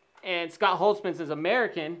Scott Holtzman is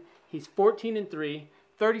American. He's 14-3,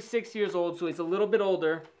 36 years old, so he's a little bit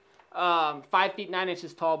older. 5 feet 9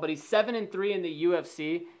 inches tall, but he's 7-3 in the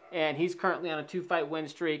UFC, and he's currently on a 2-fight win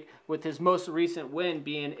streak, with his most recent win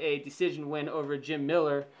being a decision win over Jim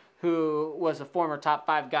Miller, who was a former top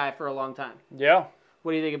 5 guy for a long time. Yeah.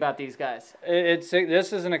 What do you think about these guys?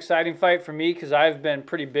 This is an exciting fight for me because I've been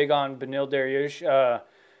pretty big on Benil Dariush.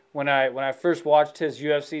 When I first watched his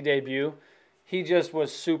UFC debut, he just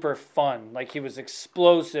was super fun. Like, he was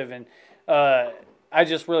explosive, and I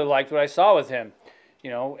just really liked what I saw with him.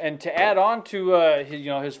 And to add on to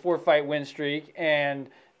his 4-fight win streak and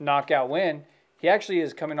knockout win, he actually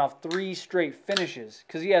is coming off 3 straight finishes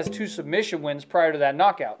because he has 2 submission wins prior to that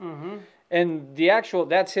knockout. Mm-hmm. And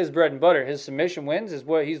that's his bread and butter. His submission wins is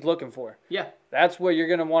what he's looking for. Yeah. That's what you're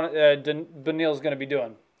going to want. Benil's going to be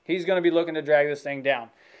doing. He's going to be looking to drag this thing down.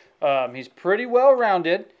 He's pretty well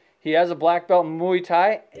rounded. He has a black belt in Muay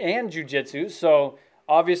Thai and Jiu-Jitsu, so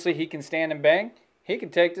obviously he can stand and bang. He can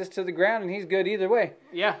take this to the ground, and he's good either way.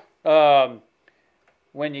 Yeah.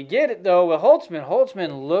 When you get it, though, with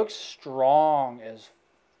Holtzman looks strong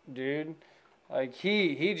dude. Like,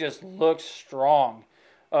 he just looks strong.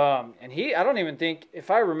 And I don't even think,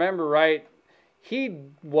 if I remember right, he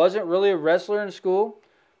wasn't really a wrestler in school,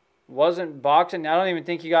 wasn't boxing. I don't even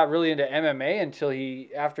think he got really into MMA until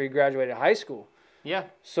after he graduated high school. Yeah.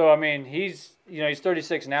 So, I mean, he's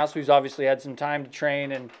 36 now, so he's obviously had some time to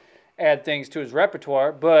train and add things to his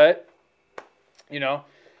repertoire, but he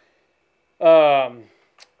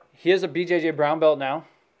is a BJJ brown belt now.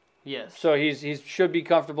 Yes. So he should be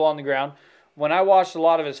comfortable on the ground. When I watched a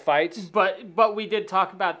lot of his fights, but we did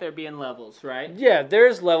talk about there being levels, right? Yeah,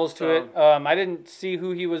 there's levels to it. I didn't see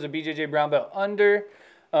who he was a BJJ brown belt under.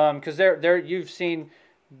 Because you've seen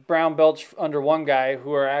brown belts under one guy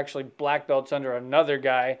who are actually black belts under another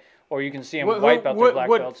guy, or you can see them white belts or black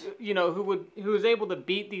belts. You know, who was able to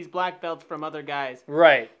beat these black belts from other guys.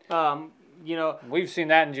 Right. You know, we've seen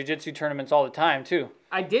that in jiu-jitsu tournaments all the time too.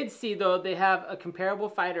 I did see though they have a comparable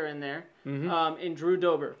fighter in there, in Drew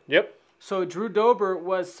Dober. Yep. So Drew Dober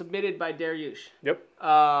was submitted by Dariush. Yep.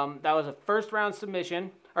 That was a first-round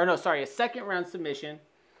submission, a second-round submission.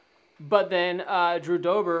 But then Drew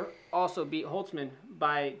Dober also beat Holtzman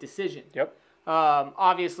by decision. Yep.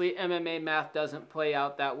 Obviously, MMA math doesn't play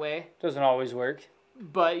out that way. Doesn't always work.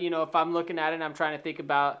 But, you know, if I'm looking at it and I'm trying to think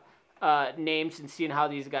about names and seeing how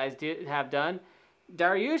these guys have done,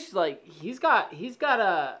 Dariush, like, he's got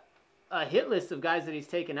a hit list of guys that he's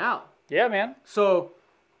taken out. Yeah, man. So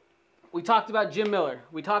we talked about Jim Miller.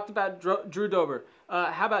 We talked about Drew Dober.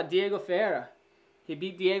 How about Diego Ferreira? He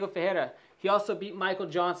beat Diego Ferreira. He also beat Michael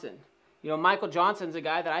Johnson. You know, Michael Johnson's a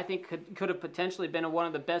guy that I think could have potentially been one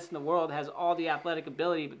of the best in the world, has all the athletic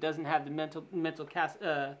ability, but doesn't have the mental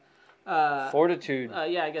fortitude.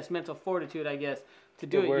 Yeah, I guess mental fortitude, to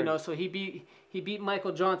do it. You know, so he beat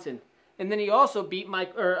Michael Johnson. And then he also beat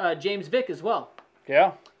James Vick as well.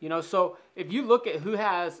 Yeah. You know, so if you look at who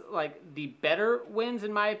has, like, the better wins,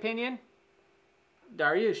 in my opinion,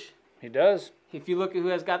 Dariush. He does. If you look at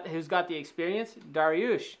who's got the experience,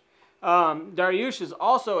 Dariush. Dariush is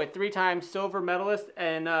also a 3-time silver medalist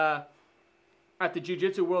and at the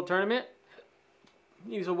Jiu-Jitsu World Tournament.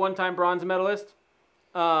 He's a 1-time bronze medalist.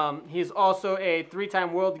 He's also a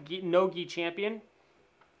 3-time world no-gi champion,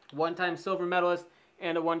 1-time silver medalist,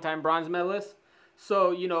 and a 1-time bronze medalist.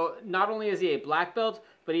 So, you know, not only is he a black belt,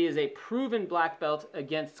 but he is a proven black belt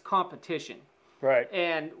against competition. Right.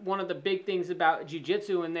 And one of the big things about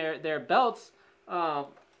Jiu-Jitsu and their belts, a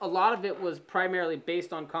lot of it was primarily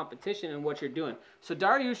based on competition and what you're doing. So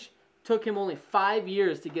Dariush took him only 5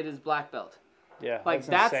 years to get his black belt. Yeah, like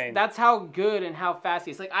that's insane. That's how good and how fast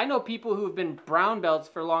he is. Like, I know people who have been brown belts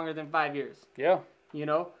for longer than 5 years. Yeah. You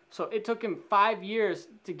know? So it took him 5 years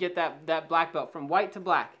to get that black belt from white to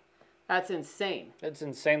black. That's insane. That's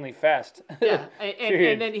insanely fast. Yeah,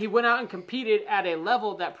 and then he went out and competed at a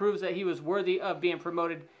level that proves that he was worthy of being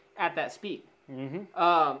promoted at that speed.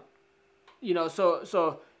 Mm-hmm. You know,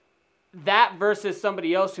 so that versus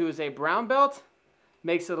somebody else who is a brown belt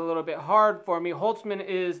makes it a little bit hard for me. Holtzman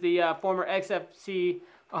is the former XFC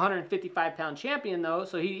 155-pound champion, though,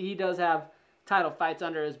 so he does have title fights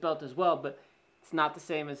under his belt as well, but it's not the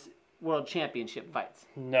same as world championship fights.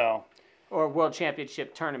 No. Or world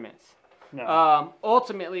championship tournaments. No.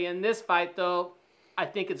 Ultimately, in this fight, though, I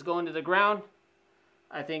think it's going to the ground.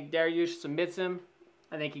 I think Dariush submits him.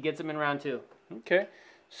 I think he gets him in round 2. Okay.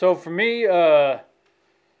 So for me,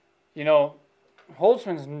 you know,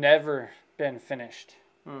 Holtzman's never been finished.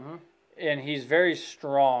 Mm-hmm. And he's very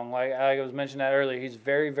strong. Like I was mentioning that earlier, he's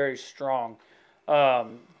very, very strong.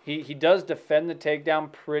 He does defend the takedown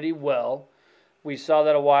pretty well. We saw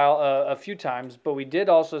that a few times, but we did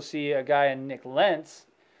also see a guy in Nick Lentz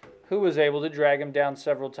who was able to drag him down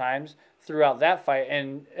several times throughout that fight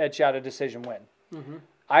and etch out a decision win. Mm-hmm.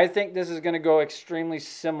 I think this is going to go extremely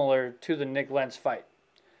similar to the Nick Lentz fight.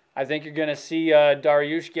 I think you're going to see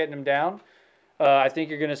Dariush getting him down. I think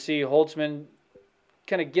you're going to see Holtzman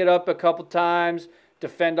kind of get up a couple times,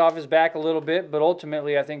 defend off his back a little bit, but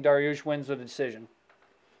ultimately I think Dariush wins with a decision.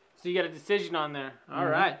 So you got a decision on there. All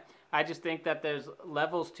right. I just think that there's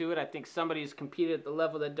levels to it. I think somebody's competed at the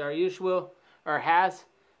level that Dariush has.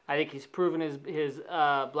 I think he's proven his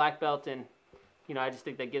black belt, and you know, I just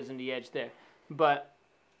think that gives him the edge there. But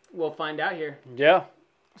we'll find out here. Yeah.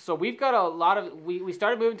 So we've got a lot of we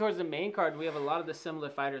started moving towards the main card. We have a lot of the similar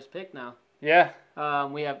fighters picked now. Yeah.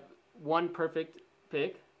 We have one perfect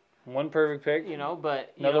pick. One perfect pick. You know,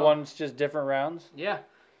 but another one's just different rounds. Yeah.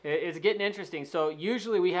 It's getting interesting. So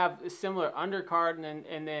usually we have a similar undercard,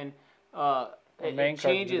 and then it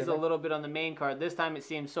changes a little bit on the main card. This time it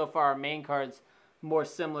seems so far our main card's more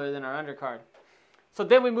similar than our undercard. So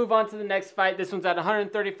then we move on to the next fight. This one's at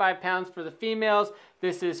 135 pounds for the females.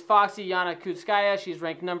 This is Foxy Yana Kutskaya. She's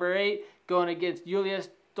ranked number 8, going against Yulia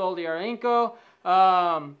Stolyarenko.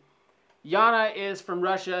 Yana is from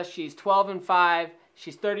Russia. She's 12-5.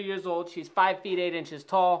 She's 30 years old. She's 5 feet 8 inches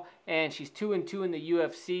tall, and she's 2-2 in the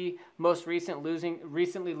UFC. Most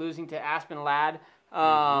recently losing to Aspen Ladd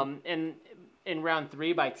in round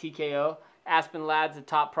 3 by TKO. Aspen Ladd's a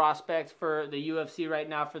top prospect for the UFC right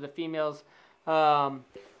now for the females. But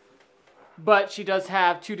she does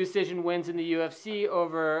have 2 decision wins in the UFC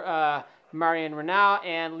over Marion Renaud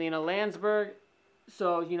and Lena Landsberg.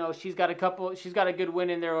 So, you know, she's got a good win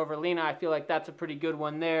in there over Lena. I feel like that's a pretty good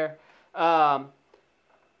one there.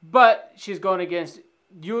 But she's going against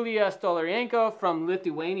Yulia Stoliarenko from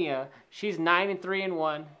Lithuania. She's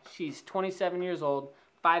 9-3-1. She's 27 years old,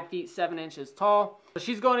 5 feet 7 inches tall. So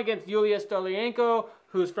she's going against Yulia Stoliarenko,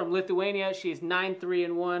 who's from Lithuania. She's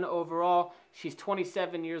 9-3-1 overall. She's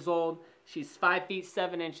 27 years old. She's 5 feet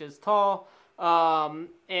 7 inches tall.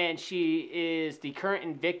 And she is the current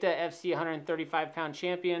Invicta FC 135-pound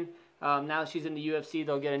champion. Now that she's in the UFC,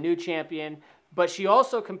 they'll get a new champion. But she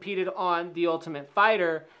also competed on The Ultimate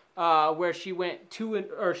Fighter, where she went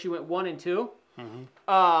 1-2.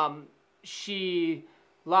 Mm-hmm. She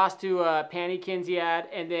lost to Pani Kinziad,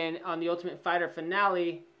 and then on the Ultimate Fighter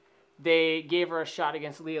finale, they gave her a shot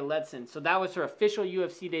against Leah Ledson. So that was her official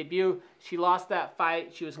UFC debut. She lost that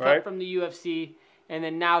fight. She was cut from the UFC, and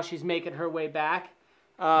then now she's making her way back.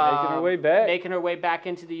 Making her way back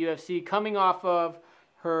into the UFC, coming off of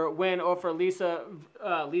her win over Lisa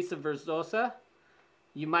Verzosa.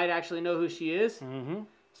 You might actually know who she is. Mm-hmm.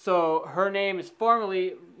 So her name is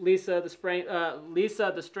formally Lisa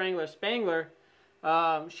the Strangler Spangler.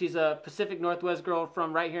 She's a Pacific Northwest girl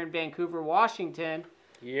from right here in Vancouver, Washington.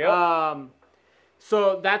 Yep.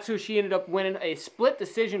 So that's who she ended up winning, a split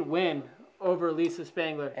decision win over Lisa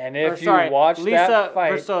Spangler. And if watch that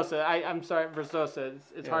fight, Verzosa. I'm sorry, Verzosa.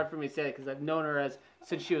 It's hard for me to say it because I've known her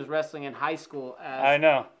since she was wrestling in high school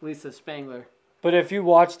as Lisa Spangler. But if you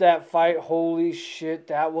watch that fight, holy shit,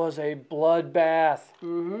 that was a bloodbath.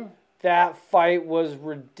 Mm-hmm. That fight was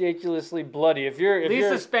ridiculously bloody.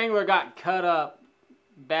 Lisa Spangler got cut up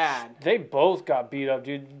bad. They both got beat up,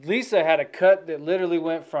 dude. Lisa had a cut that literally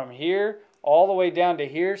went from here all the way down to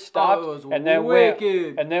here, stopped, and then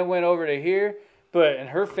went over to here. But in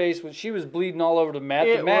her face, she was bleeding all over the mat.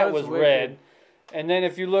 The mat was red. And then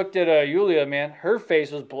if you looked at Yulia, man, her face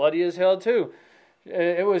was bloody as hell too.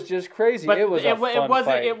 It was just crazy. But it was a fun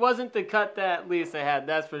fight. It wasn't the cut that Lisa had,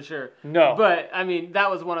 that's for sure. No. But, I mean,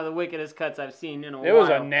 that was one of the wickedest cuts I've seen in a while. It was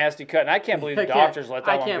a nasty cut, and I can't believe the doctors let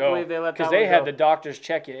that one go. I can't believe they let that one go. Because they had the doctors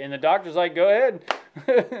check it, and the doctors like, go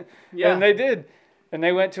ahead. Yeah. And they did. And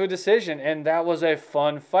they went to a decision, and that was a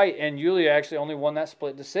fun fight. And Yulia actually only won that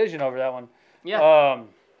split decision over that one. Yeah.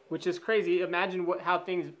 Which is crazy. Imagine how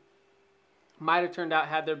things might have turned out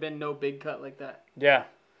had there been no big cut like that. Yeah.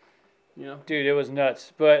 You know? Dude, it was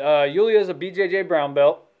nuts. But Yulia's a BJJ brown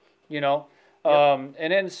belt, you know. And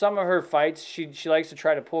in some of her fights, she likes to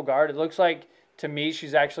try to pull guard. It looks like, to me,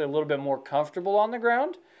 she's actually a little bit more comfortable on the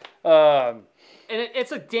ground. And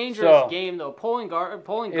it's a dangerous game, though. Pulling guard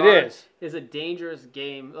is a dangerous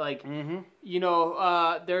game. Like, you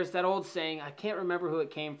know, there's that old saying, I can't remember who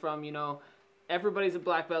it came from, you know, everybody's a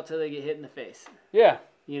black belt till they get hit in the face. Yeah.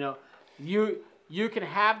 You know, you can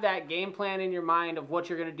have that game plan in your mind of what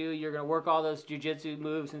you're going to do. You're going to work all those jiu-jitsu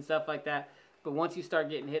moves and stuff like that. But once you start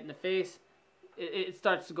getting hit in the face, it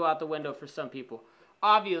starts to go out the window for some people.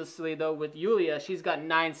 Obviously, though, with Yulia, she's got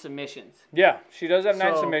 9 submissions. Yeah, she does have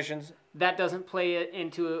 9 submissions. That doesn't play it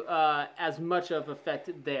into as much of effect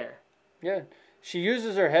there. Yeah, she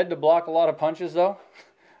uses her head to block a lot of punches, though.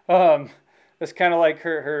 That's kind of like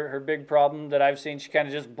her big problem that I've seen. She kind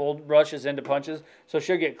of just bull rushes into punches. So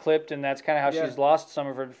she'll get clipped, and that's kind of how she's lost some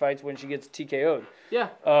of her fights when she gets TKO'd. Yeah.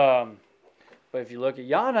 But if you look at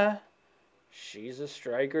Yana, she's a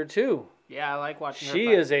striker, too. Yeah, I like watching her fight.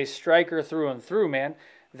 She is a striker through and through, man.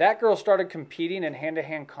 That girl started competing in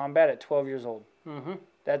hand-to-hand combat at 12 years old. Mm-hmm.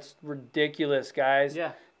 That's ridiculous, guys.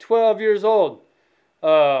 Yeah. 12 years old.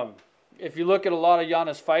 If you look at a lot of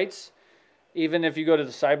Yana's fights, even if you go to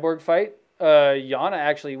the Cyborg fight, Yana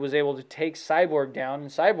actually was able to take Cyborg down, and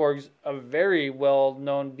Cyborg's a very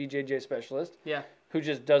well-known BJJ specialist. Yeah. Who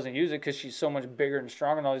just doesn't use it because she's so much bigger and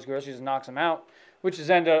stronger than all these girls. She just knocks them out, which is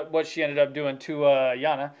what she ended up doing to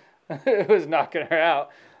Yana. It was knocking her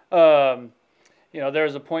out. You know, there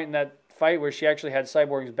was a point in that fight where she actually had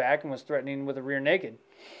Cyborg's back and was threatening with a rear naked.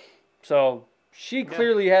 So she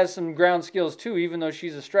clearly has some ground skills too, even though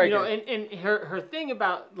she's a striker. You know, and her thing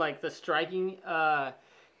about like the striking,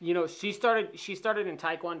 you know, she started in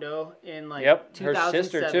Taekwondo in like 2007. Her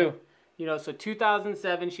sister too. You know, so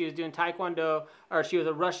 2007 she was doing Taekwondo, or she was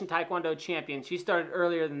a Russian Taekwondo champion. She started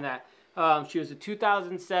earlier than that. She was a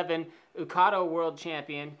 2007 Ukado World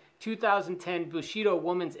Champion, 2010 Bushido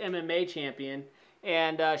Women's MMA Champion,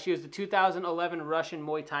 and she was the 2011 Russian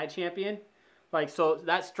Muay Thai Champion. Like, so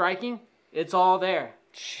that striking, it's all there.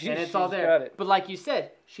 And it's all there. Got it. But like you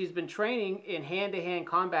said, she's been training in hand-to-hand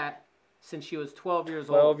combat since she was 12 years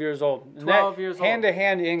old. 12 years old. 12 years old.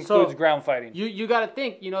 Hand-to-hand includes ground fighting. You got to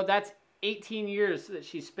think, you know, that's 18 years that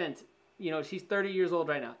she spent. You know, she's 30 years old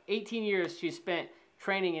right now. 18 years she spent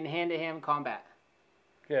training in hand-to-hand combat.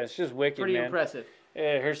 Yeah, it's just wicked, Pretty man. impressive.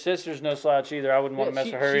 Yeah, her sister's no slouch either. I wouldn't want to mess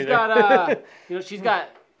with her either. Got, you know, she's got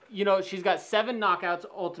you know, she's got 7 knockouts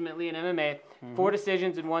ultimately in MMA, 4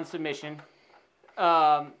 decisions and 1 submission.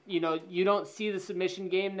 You know, you don't see the submission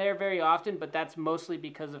game there very often, but that's mostly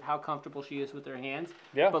because of how comfortable she is with her hands.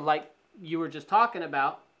 Yeah. But like you were just talking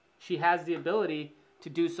about, she has the ability to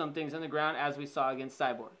do some things on the ground, as we saw against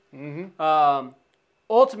Cyborg.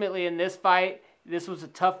 Ultimately, in this fight, this was a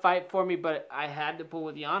tough fight for me, but I had to pull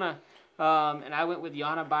with Yana, and I went with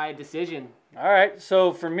Yana by decision. All right.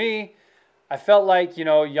 So for me, I felt like, you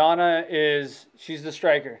know, she's the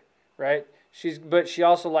striker, right? But she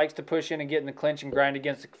also likes to push in and get in the clinch and grind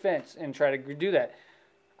against the fence and try to do that.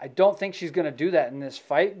 I don't think she's going to do that in this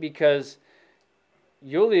fight because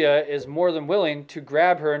Yulia is more than willing to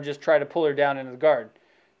grab her and just try to pull her down into the guard.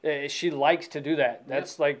 She likes to do that.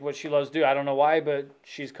 That's like what she loves to do. I don't know why, but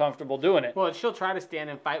she's comfortable doing it. Well, she'll try to stand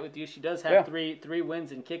and fight with you. She does have three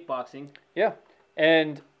wins in kickboxing. Yeah.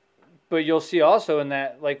 But you'll see also in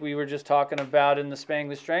that, like we were just talking about in the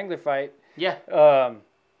Spanglish Strangler fight. Yeah.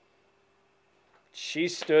 She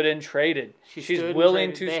stood and traded. She's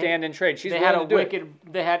willing to stand and trade. She's willing to do it. It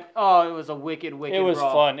was a wicked It was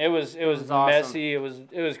brawl. fun. It was messy. Awesome.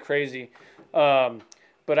 It was crazy.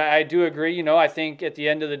 But I do agree. You know, I think at the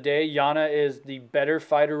end of the day, Yana is the better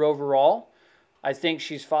fighter overall. I think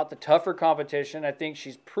she's fought the tougher competition. I think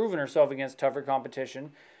she's proven herself against tougher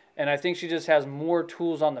competition. And I think she just has more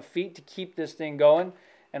tools on the feet to keep this thing going.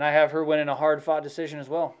 And I have her winning a hard-fought decision as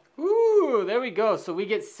well. Ooh, there we go. So we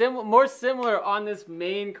get more similar on this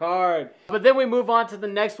main card. But then we move on to the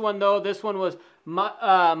next one, though. This one was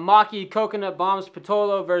Maki Coconut Bombs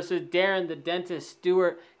Patolo versus Darren the Dentist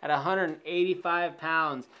Stewart at 185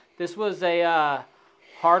 pounds. This was a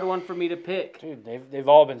hard one for me to pick. Dude, they've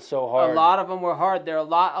all been so hard. A lot of them were hard. They're a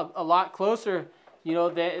lot closer, you know,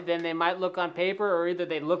 than they might look on paper, or either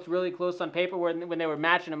they looked really close on paper when they were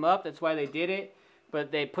matching them up. That's why they did it.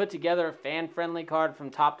 But they put together a fan-friendly card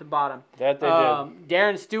from top to bottom. That they did.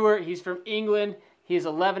 Darren Stewart, he's from England. He's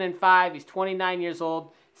 11-5. He's 29 years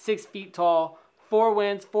old, 6 feet tall, 4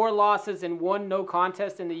 wins, 4 losses, and 1 no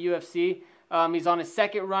contest in the UFC. He's on his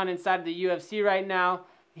 2nd run inside of the UFC right now.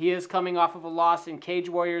 He is coming off of a loss in Cage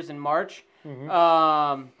Warriors in March.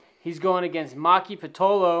 He's going against Maki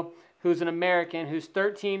Patolo, who's an American, who's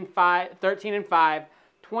 13-5,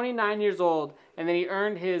 29 years old, and then he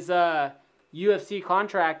earned his UFC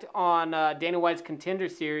contract on Dana White's Contender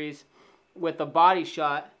Series with a body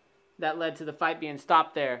shot that led to the fight being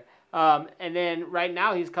stopped there. And then right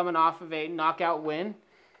now he's coming off of a knockout win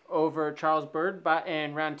over Charles Byrd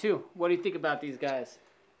in round 2. What do you think about these guys?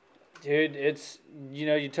 Dude, it's, you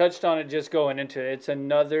know, you touched on it just going into it. It's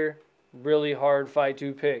another really hard fight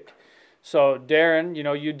to pick. So Darren, you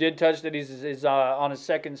know, you did touch that he's on his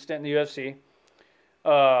 2nd stint in the UFC.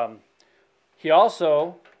 He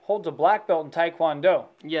also holds a black belt in Taekwondo.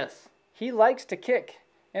 Yes. He likes to kick.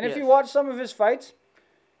 And if you watch some of his fights,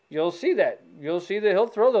 you'll see that. You'll see that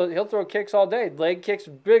he'll throw kicks all day. Leg kicks,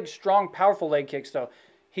 big, strong, powerful leg kicks though.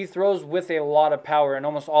 He throws with a lot of power in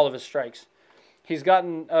almost all of his strikes. He's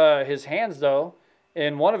gotten his hands though.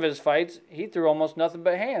 In one of his fights, he threw almost nothing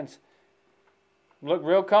but hands. Looked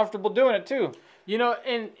real comfortable doing it too. You know,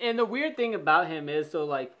 and the weird thing about him is, so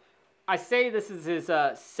like, I say this is his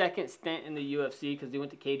 2nd stint in the UFC because he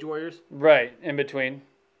went to Cage Warriors. Right, in between.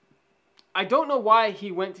 I don't know why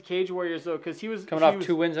he went to Cage Warriors, though, because he was... Coming off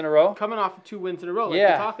 2 wins in a row? Coming off of 2 wins in a row, like you're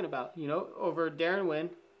talking about, you know, over Darren Wynn.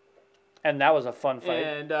 And that was a fun fight.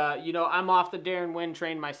 And, you know, I'm off the Darren Wynn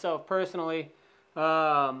train myself personally.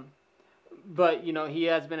 But, you know, he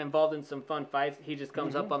has been involved in some fun fights. He just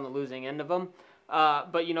comes up on the losing end of them.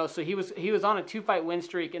 But, you know, so he was on a 2-fight win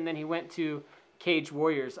streak, and then he went to Cage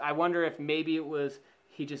Warriors. I wonder if maybe it was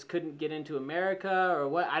he just couldn't get into America or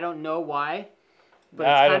what. I don't know why. But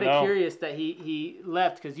it's kind of curious that he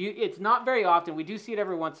left because it's not very often. We do see it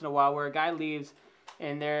every once in a while where a guy leaves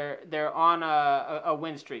and they're on a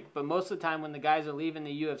win streak. But most of the time when the guys are leaving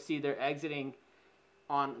the UFC, they're exiting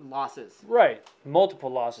on losses. Right.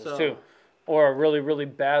 Multiple losses too. Or a really, really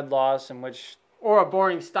bad loss in which... Or a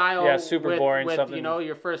boring style. Yeah, super boring. With, something. You know,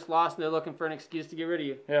 your first loss and they're looking for an excuse to get rid of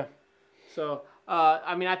you. Yeah. So,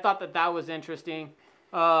 I mean, I thought that was interesting.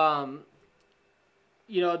 You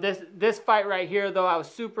know, this fight right here, though, I was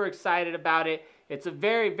super excited about it. It's a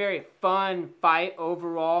very, very fun fight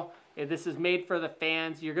overall. This is made for the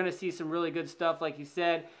fans. You're going to see some really good stuff. Like you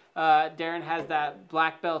said, Darren has that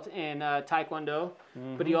black belt in Taekwondo,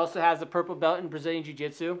 but he also has a purple belt in Brazilian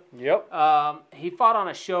Jiu-Jitsu. Yep. He fought on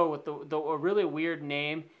a show with a really weird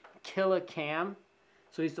name, Killa Cam.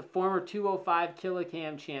 So he's the former 205 Killa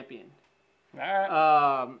Cam champion. All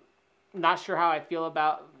right. Not sure how I feel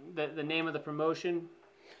about the name of the promotion.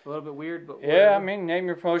 A little bit weird, but whatever. Yeah, I mean, name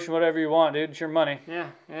your promotion whatever you want, dude. It's your money. Yeah,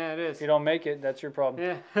 it is. If you don't make it, that's your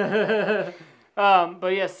problem. Yeah. But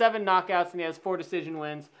yeah, 7 knockouts, and he has 4 decision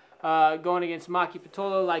wins. Going against Maki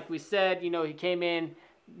Pitolo, like we said, he came in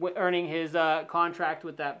earning his contract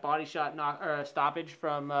with that body shot stoppage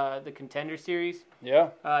from the Contender Series. Yeah.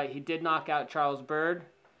 He did knock out Charles Byrd.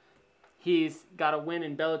 He's got a win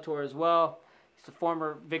in Bellator as well. He's a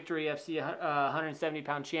former Victory FC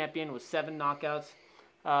 170-pound champion with 7 knockouts,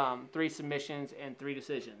 3 submissions, and 3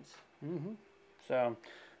 decisions. Mm-hmm. So,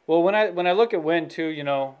 well, when I look at Win too,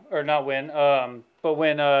 or not Win, but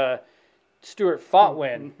when Stewart fought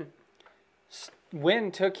Win,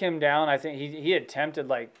 Win took him down. I think he attempted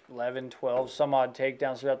like 11, 12, some odd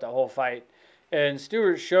takedowns throughout the whole fight. And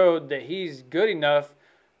Stewart showed that he's good enough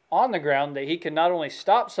on the ground that he can not only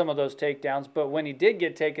stop some of those takedowns, but when he did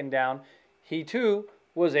get taken down, he too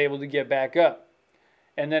was able to get back up.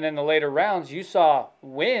 And then in the later rounds, you saw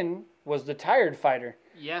Win was the tired fighter.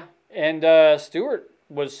 Yeah. And Stewart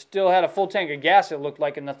still had a full tank of gas, it looked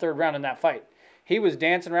like, in the 3rd round in that fight. He was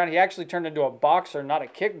dancing around. He actually turned into a boxer, not a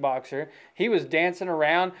kickboxer. He was dancing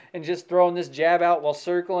around and just throwing this jab out while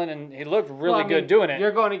circling, and he looked really good doing it.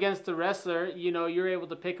 You're going against the wrestler. You're able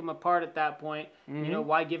to pick him apart at that point. Mm-hmm.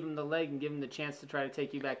 Why give him the leg and give him the chance to try to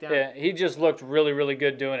take you back down? Yeah, he just looked really, really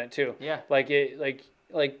good doing it too. Yeah. Like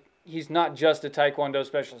he's not just a Taekwondo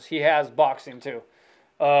specialist. He has boxing too.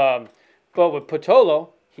 But with Pitolo,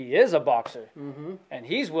 he is a boxer, and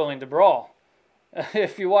he's willing to brawl.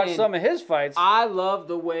 If you watch some of his fights. I love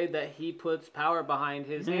the way that he puts power behind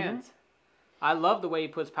his hands. I love the way he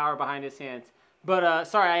puts power behind his hands. But,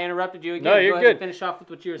 sorry, I interrupted you again. No, you're Go ahead good. And finish off with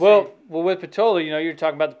what you were saying. Well, with Pitolo, you're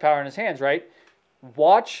talking about the power in his hands, right?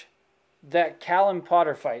 Watch that Callum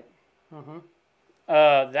Potter fight.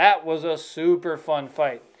 That was a super fun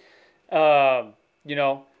fight.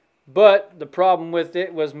 But the problem with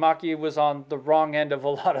it was Maki was on the wrong end of a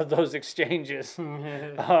lot of those exchanges.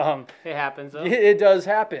 It happens, though. It does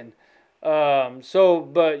happen.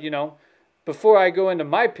 Before I go into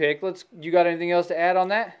my pick, you got anything else to add on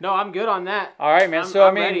that? No, I'm good on that. All right, man.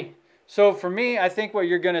 I'm ready. So for me, I think what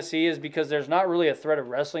you're going to see is, because there's not really a threat of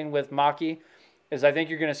wrestling with Maki, is I think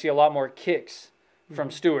you're going to see a lot more kicks from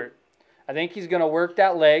Stewart. I think he's going to work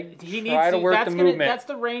that leg, try to work the movement. That's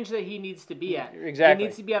the range that he needs to be at. Exactly. He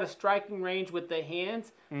needs to be at a striking range with the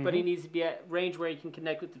hands, but he needs to be at range where he can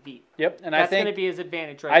connect with the feet. Yep, and that's I think going to be his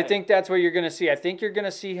advantage right there. I think that's what you're going to see. I think you're going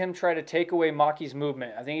to see him try to take away Maki's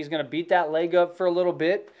movement. I think he's going to beat that leg up for a little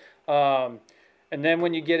bit. And then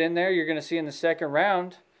when you get in there, you're going to see in the 2nd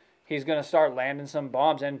round, he's going to start landing some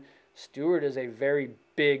bombs. And Stewart is a very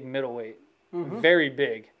big middleweight. Very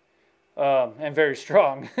big. And very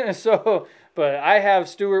strong. But I have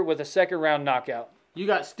Stewart with a 2nd round knockout. You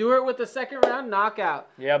got Stewart with the 2nd round knockout.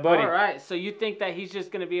 Yeah, buddy. All right, so you think that he's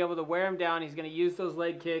just going to be able to wear him down. He's going to use those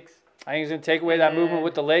leg kicks. I think he's going to take away that movement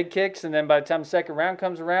with the leg kicks, and then by the time the 2nd round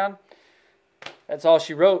comes around, that's all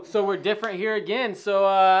she wrote. So we're different here again. So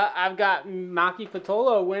I've got Maki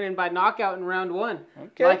Pitolo winning by knockout in round 1.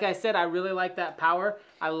 Okay. Like I said, I really like that power.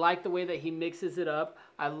 I like the way that he mixes it up.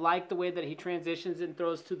 I like the way that he transitions and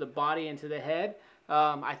throws to the body and to the head.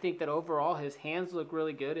 I think that overall his hands look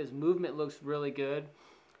really good. His movement looks really good.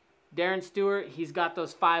 Darren Stewart, he's got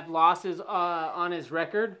those 5 losses on his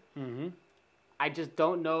record. I just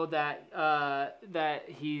don't know that that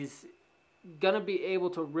he's going to be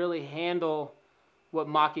able to really handle what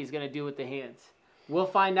Maki's going to do with the hands. We'll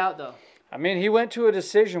find out, though. I mean, he went to a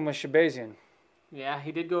decision with Shabazian. Yeah,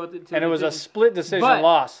 he did go with it. And it was a split decision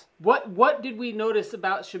loss. What did we notice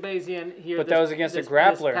about Shabazian here? But that was against a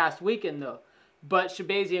grappler. This past weekend, though. But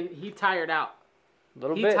Shabazian, he tired out.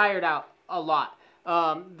 He tired out a lot.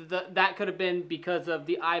 That could have been because of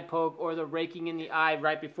the eye poke or the raking in the eye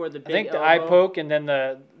right before the big elbow. I think the eye poke and then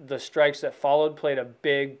the strikes that followed played a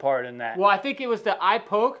big part in that. Well, I think it was the eye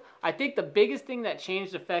poke. I think the biggest thing that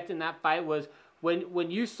changed effect in that fight was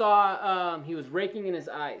when you saw he was raking in his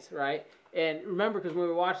eyes, right? And remember, because when we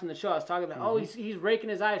were watching the show, I was talking about, he's raking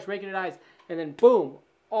his eyes, and then boom,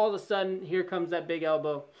 all of a sudden, here comes that big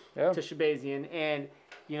elbow to Shabazian, and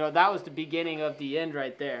that was the beginning of the end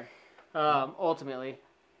right there. Ultimately,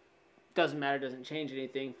 doesn't matter, doesn't change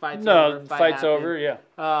anything. Fight's over. Yeah.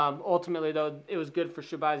 Ultimately, though, it was good for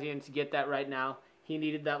Shabazian to get that right now. He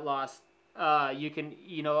needed that loss. A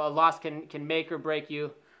loss can make or break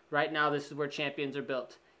you. Right now, this is where champions are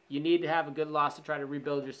built. You need to have a good loss to try to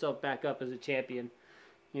rebuild yourself back up as a champion.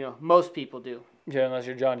 Most people do. Yeah, unless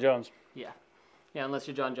you're John Jones. Yeah, unless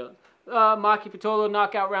you're John Jones. Maki Pitolo,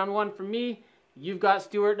 knockout round 1 for me. You've got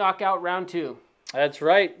Stewart, knockout round 2. That's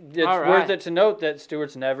right. It's worth it to note that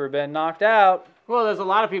Stewart's never been knocked out. Well, there's a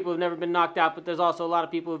lot of people who've never been knocked out, but there's also a lot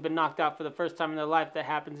of people who've been knocked out for the first time in their life. That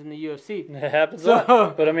happens in the UFC. It happens a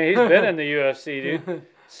lot. But, I mean, he's been in the UFC, dude.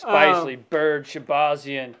 Spicely, Bird,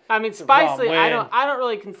 Shabazian. I mean, Spicely, I don't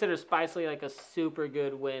really consider Spicely like a super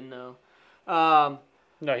good win, though. No,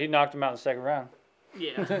 he knocked him out in the second round.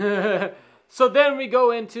 Yeah. So then we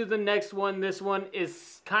go into the next one. This one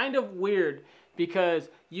is kind of weird because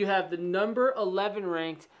you have the number 11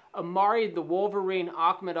 ranked Amari the Wolverine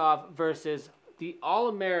Akhmedov versus the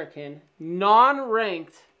All-American,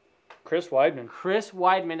 non-ranked Chris Weidman. Chris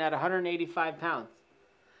Weidman at 185 pounds.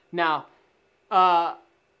 Now, I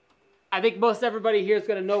think most everybody here is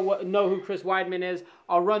going to know who Chris Weidman is.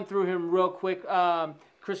 I'll run through him real quick.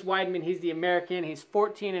 Chris Weidman, he's the American. He's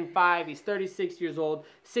 14-5. He's 36 years old,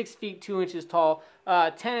 6 feet 2 inches tall,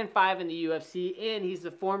 10-5 in the UFC, and he's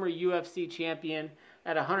the former UFC champion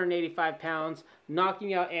at 185 pounds,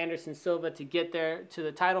 knocking out Anderson Silva to get there to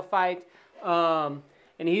the title fight.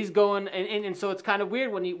 And he's going, and so it's kind of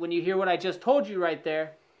weird when you hear what I just told you right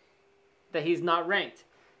there, that he's not ranked.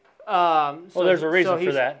 Well, there's a reason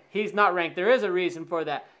for that. He's not ranked. There is a reason for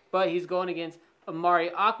that. But he's going against Amari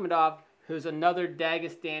Akhmedov, who's another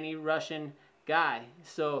Dagestani Russian guy.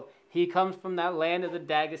 So he comes from that land of the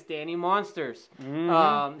Dagestani monsters.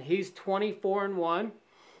 Mm-hmm. He's 24-1.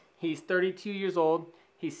 He's 32 years old.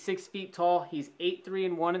 He's 6 feet tall. He's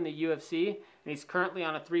 8-3-1 in the UFC. And he's currently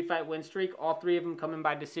on a 3-fight win streak. All 3 of them coming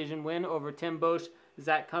by decision win over Tim Bosch,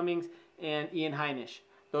 Zach Cummings, and Ian Heinisch.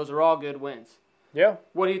 Those are all good wins. Yeah.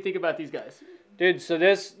 What do you think about these guys? Dude, so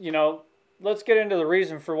this, let's get into the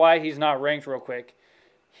reason for why he's not ranked real quick.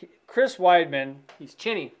 Chris Weidman, he's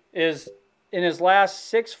chinny, is in his last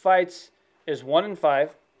 6 fights is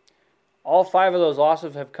 1-5. All 5 of those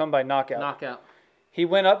losses have come by knockout. He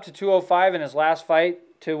went up to 205 in his last fight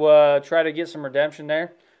to try to get some redemption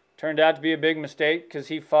there. Turned out to be a big mistake because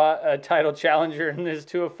he fought a title challenger in his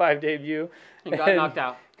 205 debut. And got knocked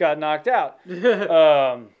out. Got knocked out.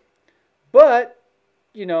 But,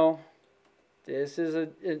 this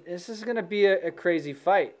is going to be a crazy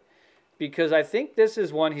fight. Because I think this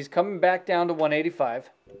is one, he's coming back down to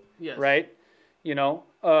 185. Yes. Right?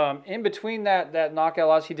 In between that knockout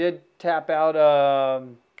loss, he did tap out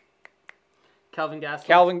Kelvin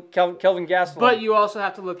Gastelum. Kelvin Gastelum. But you also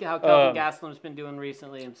have to look at how Kelvin Gastelum's been doing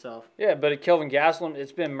recently himself. Yeah, but Kelvin Gastelum,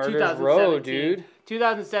 it's been murder's row, dude.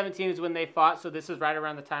 2017 is when they fought, so this is right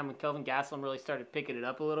around the time when Kelvin Gastelum really started picking it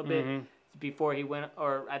up a little bit. Mm-hmm. Before he went,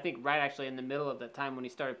 or I think right actually in the middle of that time when he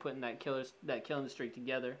started putting that killing streak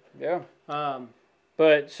together. Yeah.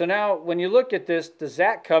 But so now when you look at this, the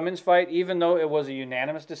Zach Cummins fight, even though it was a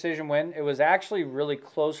unanimous decision win, it was actually really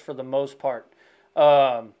close for the most part.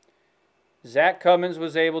 Zach Cummins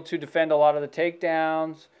was able to defend a lot of the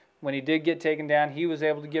takedowns. When he did get taken down, he was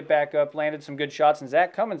able to get back up, landed some good shots, and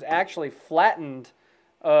Zach Cummins actually flattened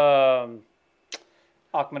Akhmedov.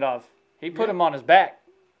 He put him on his back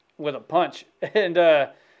with a punch. And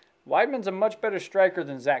Weidman's a much better striker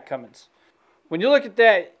than Zach Cummins. When you look at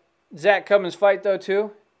that Zach Cummins fight, though,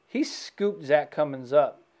 too, he scooped Zach Cummins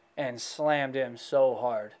up and slammed him so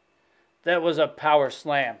hard. That was a power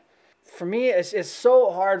slam. For me, it's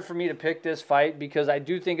so hard for me to pick this fight because I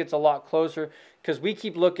do think it's a lot closer because we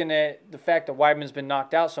keep looking at the fact that Weidman's been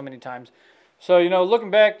knocked out so many times. So,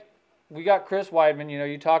 looking back, we got Chris Weidman.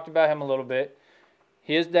 You talked about him a little bit.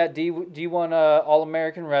 He is that D1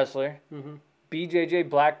 All-American wrestler. Mm-hmm. BJJ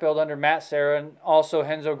black belt under Matt Serra, and also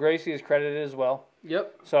Renzo Gracie is credited as well.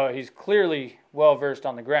 Yep. So he's clearly well-versed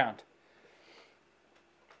on the ground.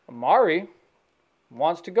 Amari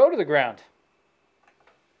wants to go to the ground.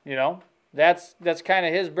 That's kind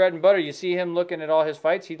of his bread and butter. You see him looking at all his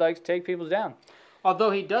fights. He likes to take people down. Although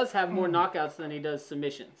he does have more knockouts than he does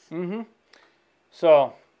submissions. Mm-hmm.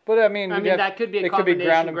 So, but I mean that could be a combination. It could be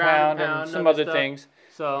ground and pound and some other things.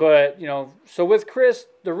 So, but so with Chris,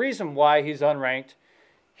 the reason why he's unranked,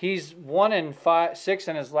 he's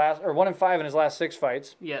 1-5 in his last 6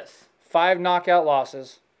 fights. Yes. 5 knockout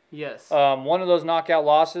losses. Yes. One of those knockout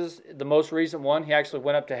losses, the most recent one, he actually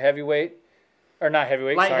went up to heavyweight. Or not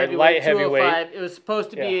heavyweight, light heavyweight. It was supposed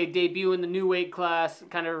to be a debut in the new weight class,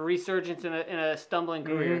 kind of a resurgence in a stumbling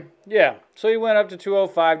career. Mm-hmm. Yeah, so he went up to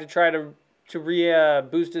 205 to try to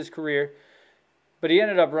boost his career, but he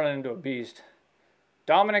ended up running into a beast.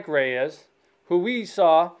 Dominic Reyes, who we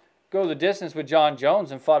saw go the distance with John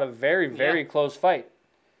Jones and fought a very, very close fight.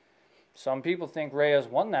 Some people think Reyes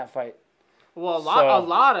won that fight. Well, a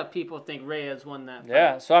lot of people think Reyes won that fight.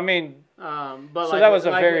 Yeah, so I mean, but so that was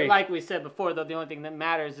like we said before, though, the only thing that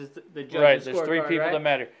matters is the judges' right. There's 3 people right? that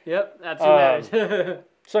matter. Yep, that's who matters.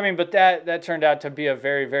 So I mean, but that turned out to be a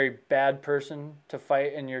very, very bad person to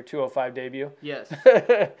fight in your 205 debut. Yes.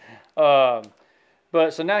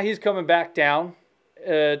 But so now he's coming back down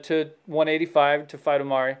to 185 to fight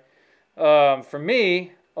Omari. For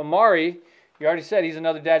me, Omari, you already said he's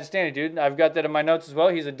another Dagestani dude. I've got that in my notes as well.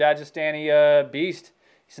 He's a Dagestani beast.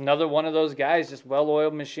 He's another one of those guys, just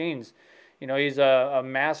well-oiled machines. You know, he's a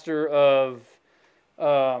master of,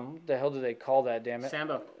 what the hell do they call that, damn it?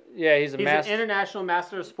 Sambo. Yeah, he's an international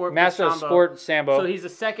master of sport. Master of sport Sambo. So he's a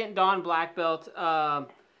second Dan black belt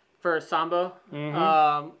for Sambo,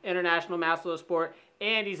 international master of sport,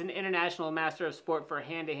 and he's an international master of sport for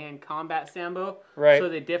hand-to-hand combat Sambo. Right. So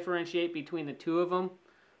they differentiate between the two of them.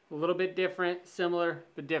 A little bit different, similar,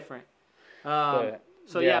 but different. But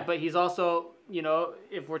he's also, you know,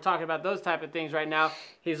 if we're talking about those type of things right now,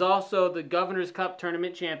 he's also the Governor's Cup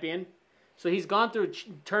tournament champion. So he's gone through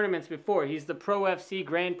tournaments before. He's the Pro FC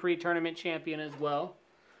Grand Prix tournament champion as well.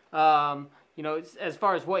 You know, as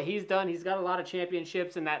far as what he's done, he's got a lot of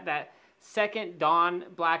championships, and that second Dan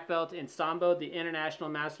black belt in Sambo, the International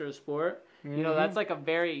Master of Sport, you know, that's like a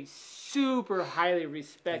very super highly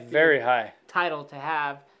respected very high title to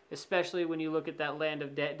have, especially when you look at that land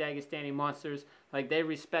of Dagestani monsters. Like, they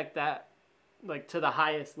respect that, like, to the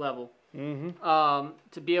highest level.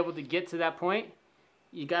 To be able to get to that point,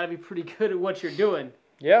 you got to be pretty good at what you're doing.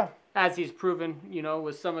 Yeah. As he's proven, you know,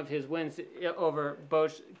 with some of his wins over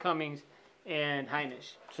Bosch, Cummings, and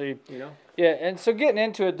Heinisch. So yeah, and so getting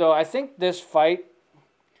into it though, I think this fight,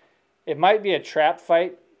 it might be a trap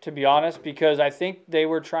fight, to be honest, because I think they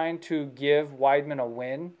were trying to give Weidman a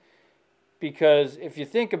win. Because if you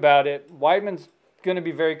think about it, Weidman's going to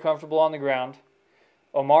be very comfortable on the ground.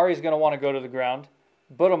 Omari's going to want to go to the ground.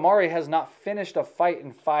 But Omari has not finished a fight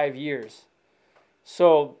in 5 years.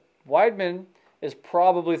 So Weidman is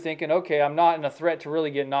probably thinking, okay, I'm not in a threat to really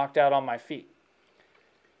get knocked out on my feet.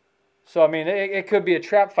 So, I mean, it could be a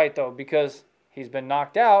trap fight, though, because he's been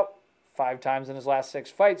knocked out 5 times in his last 6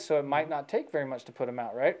 fights, so it might not take very much to put him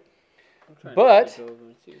out, right? But,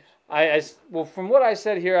 well, from what I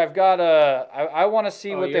said here, I've got I want to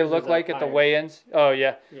see what they look like at the weigh-ins. Oh,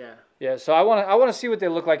 yeah. Yeah, so I want to see what they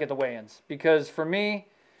look like at the weigh-ins, because for me,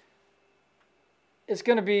 it's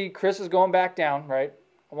going to be Chris is going back down, right?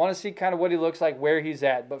 I want to see kind of what he looks like, where he's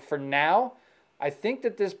at. But for now, I think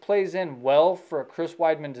that this plays in well for a Chris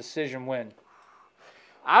Weidman decision win.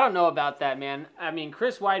 I don't know about that, man. I mean,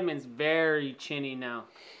 Chris Weidman's very chinny now.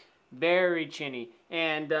 Very chinny.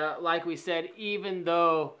 And like we said, even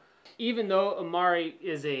though Omari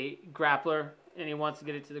is a grappler and he wants to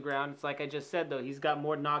get it to the ground, it's like I just said, though, he's got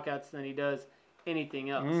more knockouts than he does anything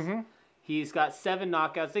else. He's got 7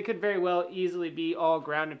 knockouts. They could very well easily be all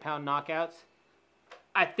ground and pound knockouts.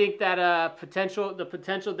 I think that the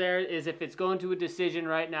potential there is if it's going to a decision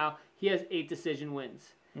right now, he has 8 decision wins.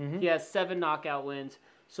 He has 7 knockout wins.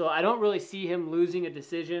 So I don't really see him losing a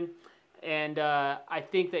decision. And I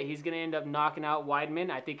think that he's going to end up knocking out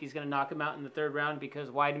Weidman. I think he's going to knock him out in the 3rd round because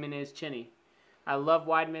Weidman is chinny. I love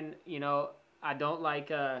Weidman. You know, I don't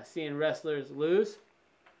like seeing wrestlers lose.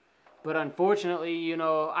 But unfortunately, you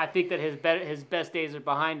know, I think that his best days are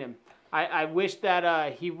behind him. I wish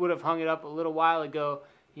that he would have hung it up a little while ago,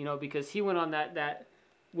 you know, because he went on that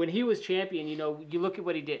when he was champion, you know, you look at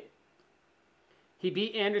what he did. He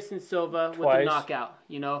beat Anderson Silva with a knockout,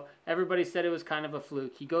 you know. Everybody said it was kind of a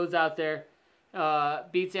fluke. He goes out there,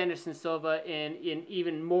 beats Anderson Silva in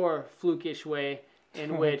even more flukish way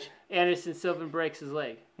in which Anderson Silva breaks his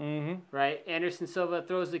leg, right? Anderson Silva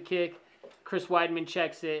throws the kick, Chris Weidman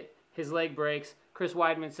checks it, his leg breaks. Chris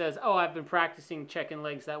Weidman says, oh, I've been practicing checking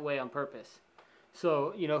legs that way on purpose.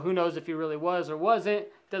 So, you know, who knows if he really was or wasn't.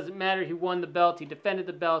 Doesn't matter. He won the belt. He defended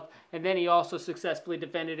the belt. And then he also successfully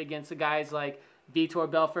defended against the guys like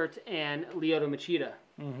Vitor Belfort and Lyoto Machida.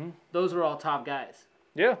 Those are all top guys.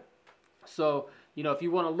 Yeah. So, you know, if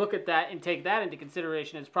you want to look at that and take that into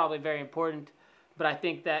consideration, it's probably very important. But I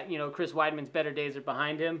think that, you know, Chris Weidman's better days are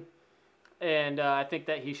behind him. And I think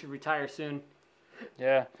that he should retire soon.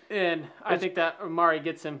 Yeah. And I think that Omari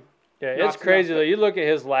gets him. Yeah, it's crazy, though. You look at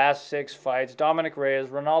his last 6 fights, Dominic Reyes,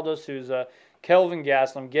 Ronaldo Souza, Kelvin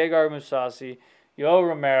Gastelum, Gegard Mousasi, Yoel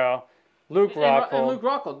Romero, Luke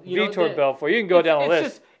Rockhold, Vitor Belfort. You can go down the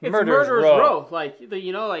list. It's murderer's row. Like,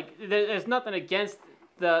 you know, like, there's nothing against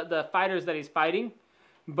the fighters that he's fighting,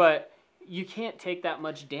 but you can't take that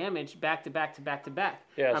much damage back to back to back to back.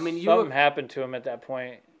 Yeah, I mean, something happened to him at that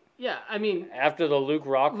point. Yeah, I mean... After the Luke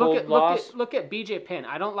Rockhold loss? Look at BJ Penn.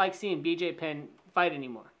 I don't like seeing BJ Penn fight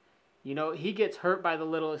anymore. You know, he gets hurt by the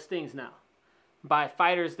littlest things now. By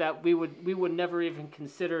fighters that we would never even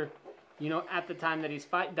consider, you know, at the time that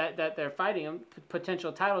that they're fighting him,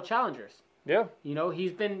 potential title challengers. Yeah. You know,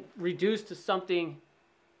 he's been reduced to something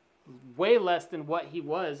way less than what he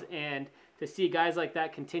was, and to see guys like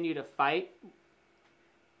that continue to fight,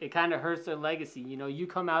 it kind of hurts their legacy. You know, you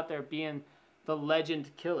come out there being the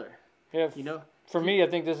legend killer. Yeah. You know. For me, I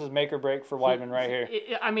think this is make or break for Weidman right here.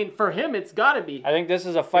 I mean, for him, it's got to be. I think this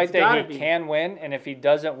is a fight that he can win, and if he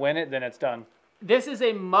doesn't win it, then it's done. This is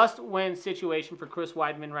a must-win situation for Chris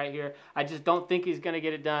Weidman right here. I just don't think he's going to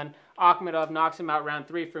get it done. Akhmedov knocks him out round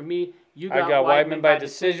 3. For me, I got Weidman by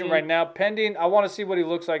decision right now. Pending, I want to see what he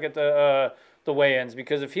looks like at the weigh-ins,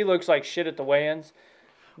 because if he looks like shit at the weigh-ins,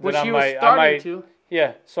 which he was starting to.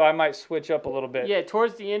 Yeah, so I might switch up a little bit. Yeah,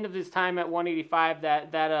 towards the end of his time at 185,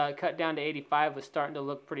 that cut down to 85 was starting to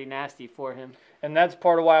look pretty nasty for him. And that's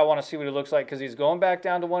part of why I want to see what he looks like, because he's going back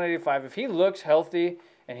down to 185. If he looks healthy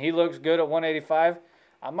and he looks good at 185,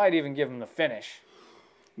 I might even give him the finish.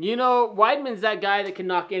 You know, Weidman's that guy that can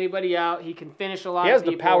knock anybody out. He can finish a lot of people.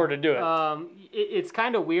 He has the power to do it. It's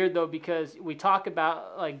kind of weird, though, because we talk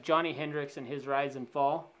about like Johnny Hendricks and his rise and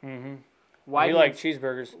fall. Mm-hmm. We like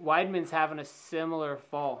cheeseburgers. Weidman's having a similar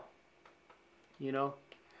fall, you know.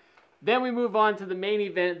 Then we move on to the main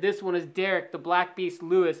event. This one is Derrick, the Black Beast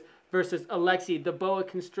Lewis, versus Alexey, the Boa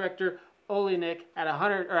Constrictor Oleynik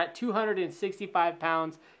at 265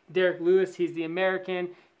 pounds. Derrick Lewis, he's the American,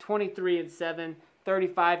 23-7,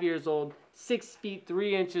 35 years old, 6 feet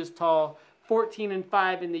 3 inches tall,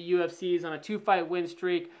 14-5 in the UFCs on a 2-fight win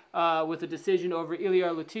streak with a decision over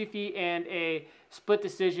Ilir Latifi and a split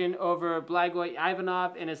decision over Blagoy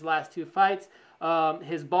Ivanov in his last 2 fights.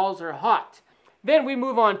 His balls are hot. Then we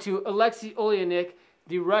move on to Alexey Oleynik,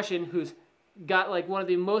 the Russian, who's got like one of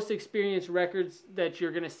the most experienced records that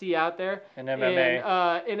you're going to see out there. In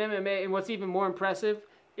MMA. In MMA. And what's even more impressive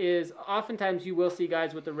is oftentimes you will see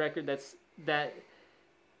guys with a record that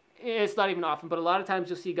it's not even often, but a lot of times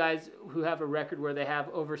you'll see guys who have a record where they have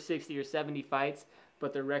over 60 or 70 fights,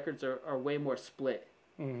 but their records are way more split.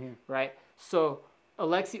 Mm-hmm. Right? So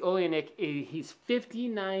Alexey Oleynik, he's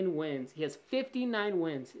 59 wins. He has 59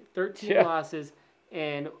 wins, 13 losses,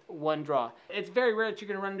 and 1 draw. It's very rare that you're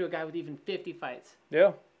going to run into a guy with even 50 fights.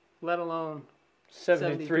 Yeah. Let alone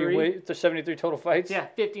 73 total fights. Yeah,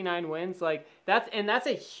 59 wins. Like that's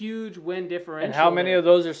a huge win differential. And how many of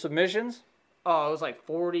those are submissions? Oh, it was like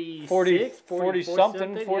 40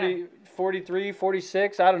 something, 43,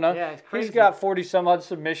 46, I don't know. Yeah, it's crazy. He's got 40-some odd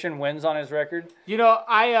submission wins on his record. You know,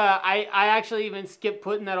 I actually even skipped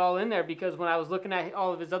putting that all in there because when I was looking at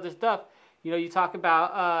all of his other stuff, you know, you talk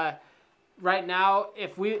about right now,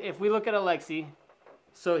 if we look at Alexey,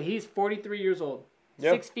 so he's 43 years old,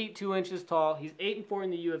 6 feet 2 inches tall. He's 8-4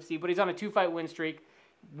 in the UFC, but he's on a 2-fight win streak.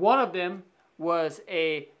 One of them was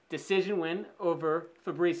a decision win over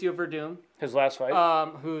Fabricio Verdum. His last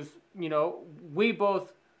fight. Who's, you know, we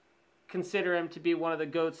both consider him to be one of the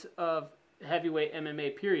GOATs of heavyweight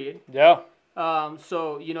MMA, period. Yeah.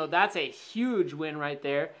 So, you know, that's a huge win right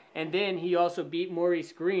there. And then he also beat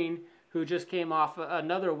Maurice Green, who just came off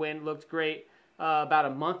another win, looked great about a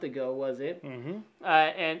month ago, was it? Mm-hmm.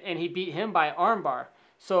 And he beat him by armbar.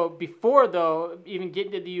 So before, though, even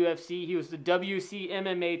getting to the UFC, he was the WC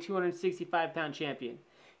MMA 265-pound champion.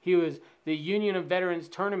 He was the Union of Veterans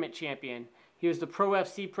Tournament champion. He was the Pro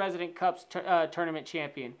FC President Cups tournament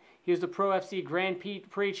champion. He was the Pro FC Grand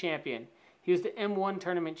Prix champion. He was the M1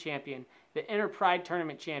 tournament champion, the Inter Pride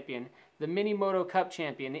tournament champion, the Minimoto Cup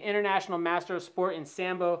champion, the International Master of Sport in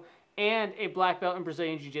Sambo, and a black belt in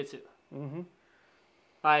Brazilian Jiu-Jitsu. Mm-hmm.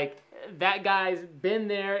 Like, that guy's been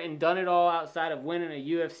there and done it all outside of winning a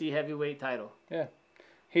UFC heavyweight title. Yeah.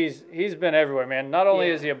 He's been everywhere, man. Not only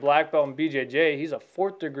is he a black belt in BJJ, he's a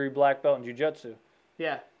 4th-degree black belt in Jiu-Jitsu.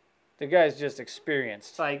 Yeah. The guy's just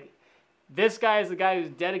experienced. Like, this guy is the guy who's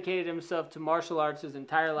dedicated himself to martial arts his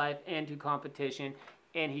entire life and to competition,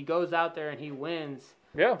 and he goes out there and he wins.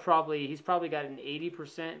 Yeah. He's probably got an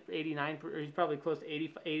 80%, 89%, or he's probably close to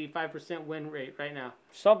 85% win rate right now.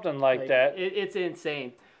 Something like that. It's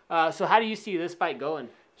insane. So how do you see this fight going?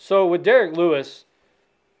 So with Derrick Lewis,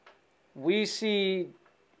 we see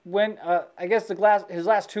when I guess his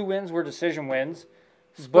last 2 wins were decision wins.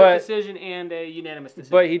 Split decision and a unanimous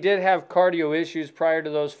decision. But he did have cardio issues prior to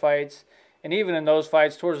those fights. And even in those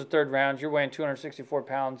fights, towards the 3rd round, you're weighing 264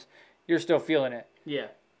 pounds. You're still feeling it. Yeah.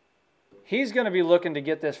 He's going to be looking to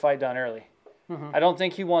get this fight done early. Mm-hmm. I don't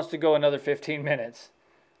think he wants to go another 15 minutes.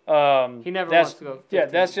 He never wants to go 15. Yeah,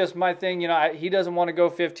 that's just my thing. You know, he doesn't want to go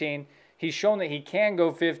 15. He's shown that he can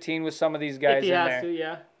go 15 with some of these guys if he in has there. to,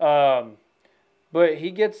 yeah. But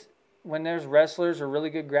he gets, when there's wrestlers or really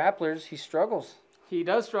good grapplers, he struggles. He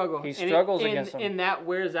does struggle. He struggles against them. And that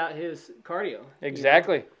wears out his cardio.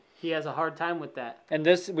 Exactly. You know? He has a hard time with that. And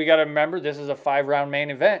this, we got to remember, this is a 5-round main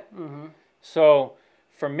event. Mm-hmm. So,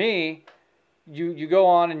 for me, you go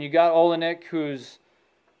on and you got Oleinik, who's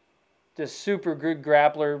this super good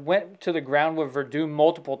grappler, went to the ground with Verdum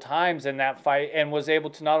multiple times in that fight and was able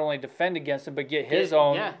to not only defend against him, but get his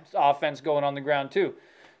own offense going on the ground too.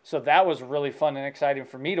 So that was really fun and exciting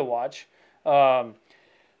for me to watch.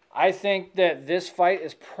 I think that this fight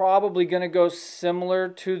is probably going to go similar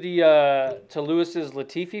to the Lewis's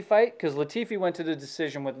Latifi fight, because Latifi went to the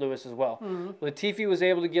decision with Lewis as well. Latifi was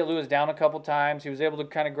able to get Lewis down a couple times. He was able to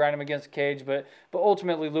kind of grind him against the cage, but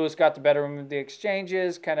ultimately Lewis got the better of him in the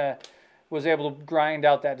exchanges, kind of was able to grind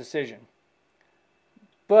out that decision.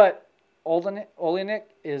 But Oleinik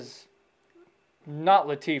is not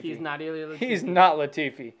Latifi. He's not Latifi. He's not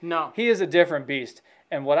Latifi. No. He is a different beast.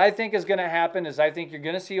 And what I think is going to happen is I think you're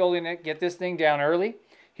going to see Oleinik get this thing down early.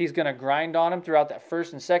 He's going to grind on him throughout that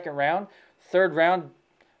first and second round. Third round,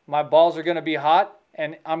 my balls are going to be hot,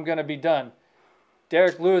 and I'm going to be done.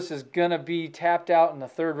 Derrick Lewis is going to be tapped out in the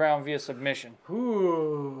third round via submission.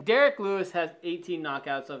 Ooh. Derrick Lewis has 18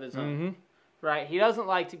 knockouts of his own. Right? He doesn't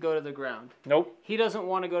like to go to the ground. Nope. He doesn't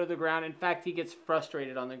want to go to the ground. In fact, he gets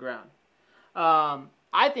frustrated on the ground.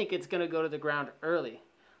 I think it's going to go to the ground early.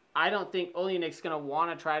 I don't think Oleinik's going to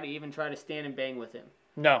want to try to stand and bang with him.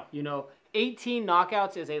 No. 18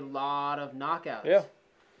 knockouts is a lot of knockouts. Yeah.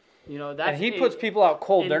 That's and he puts people out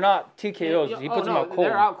cold. They're not TKOs. He puts them out cold.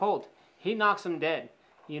 They're out cold. He knocks them dead.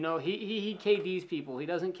 He KDs people. He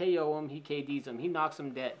doesn't KO them. He KDs them. He knocks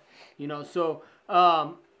them dead. So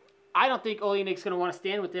I don't think Oleinik's going to want to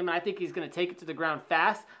stand with him, and I think he's going to take it to the ground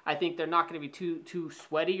fast. I think they're not going to be too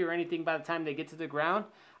sweaty or anything by the time they get to the ground.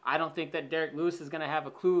 I don't think that Derrick Lewis is going to have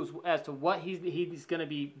a clue as to what he's going to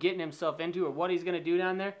be getting himself into or what he's going to do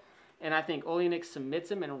down there. And I think Oleinik submits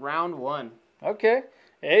him in round 1. Okay.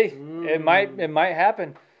 Hey, it might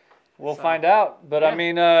happen. We'll find out. But I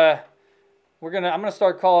mean, I'm gonna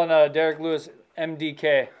start calling Derrick Lewis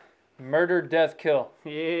MDK. Murder, Death, Kill.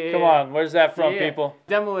 Yeah. Come on, where's that from, people?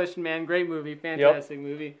 Demolition Man, great movie, fantastic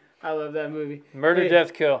movie. I love that movie. Murder,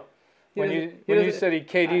 Death, Kill. When you said he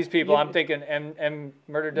KD's people, I'm thinking M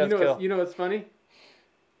Murder, Death, Kill. You know what's funny?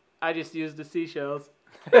 I just used the seashells.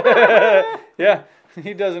 Yeah,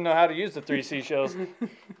 he doesn't know how to use the 3 seashells.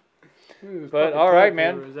 But all right,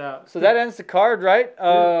 man. So that ends the card, right?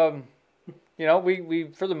 We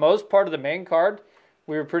for the most part of the main card,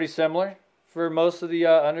 we were pretty similar. For most of the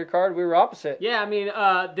undercard, we were opposite. Yeah, I mean,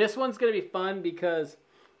 this one's going to be fun because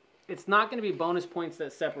it's not going to be bonus points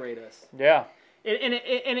that separate us. Yeah. And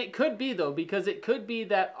it could be, though, because it could be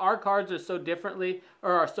that our cards are so different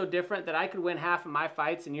that I could win half of my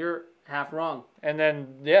fights and you're half wrong. And then,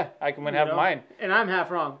 I can win half of mine. And I'm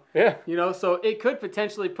half wrong. Yeah. So it could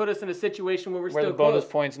potentially put us in a situation where the bonus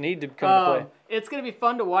points need to come to play. It's going to be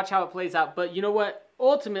fun to watch how it plays out. But you know what?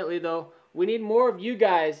 Ultimately, though, we need more of you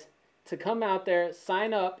guys to come out there,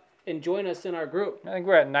 sign up, and join us in our group. I think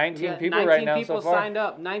we're at 19 people right now so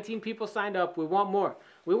far. 19 people signed up. We want more.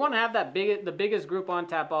 We want to have the biggest group on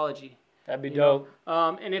Tapology. That'd be dope.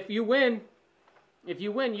 And if you win,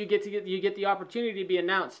 you get the opportunity to be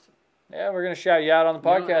announced. Yeah, we're gonna shout you out on the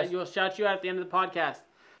podcast. We'll shout you out at the end of the podcast.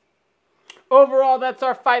 Overall, that's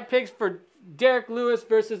our fight picks for Derrick Lewis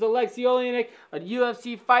versus Alexey Oleynik, a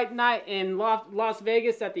UFC fight night in Las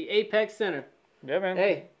Vegas at the Apex Center. Yeah, man.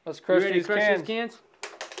 Hey, let's crush these cans.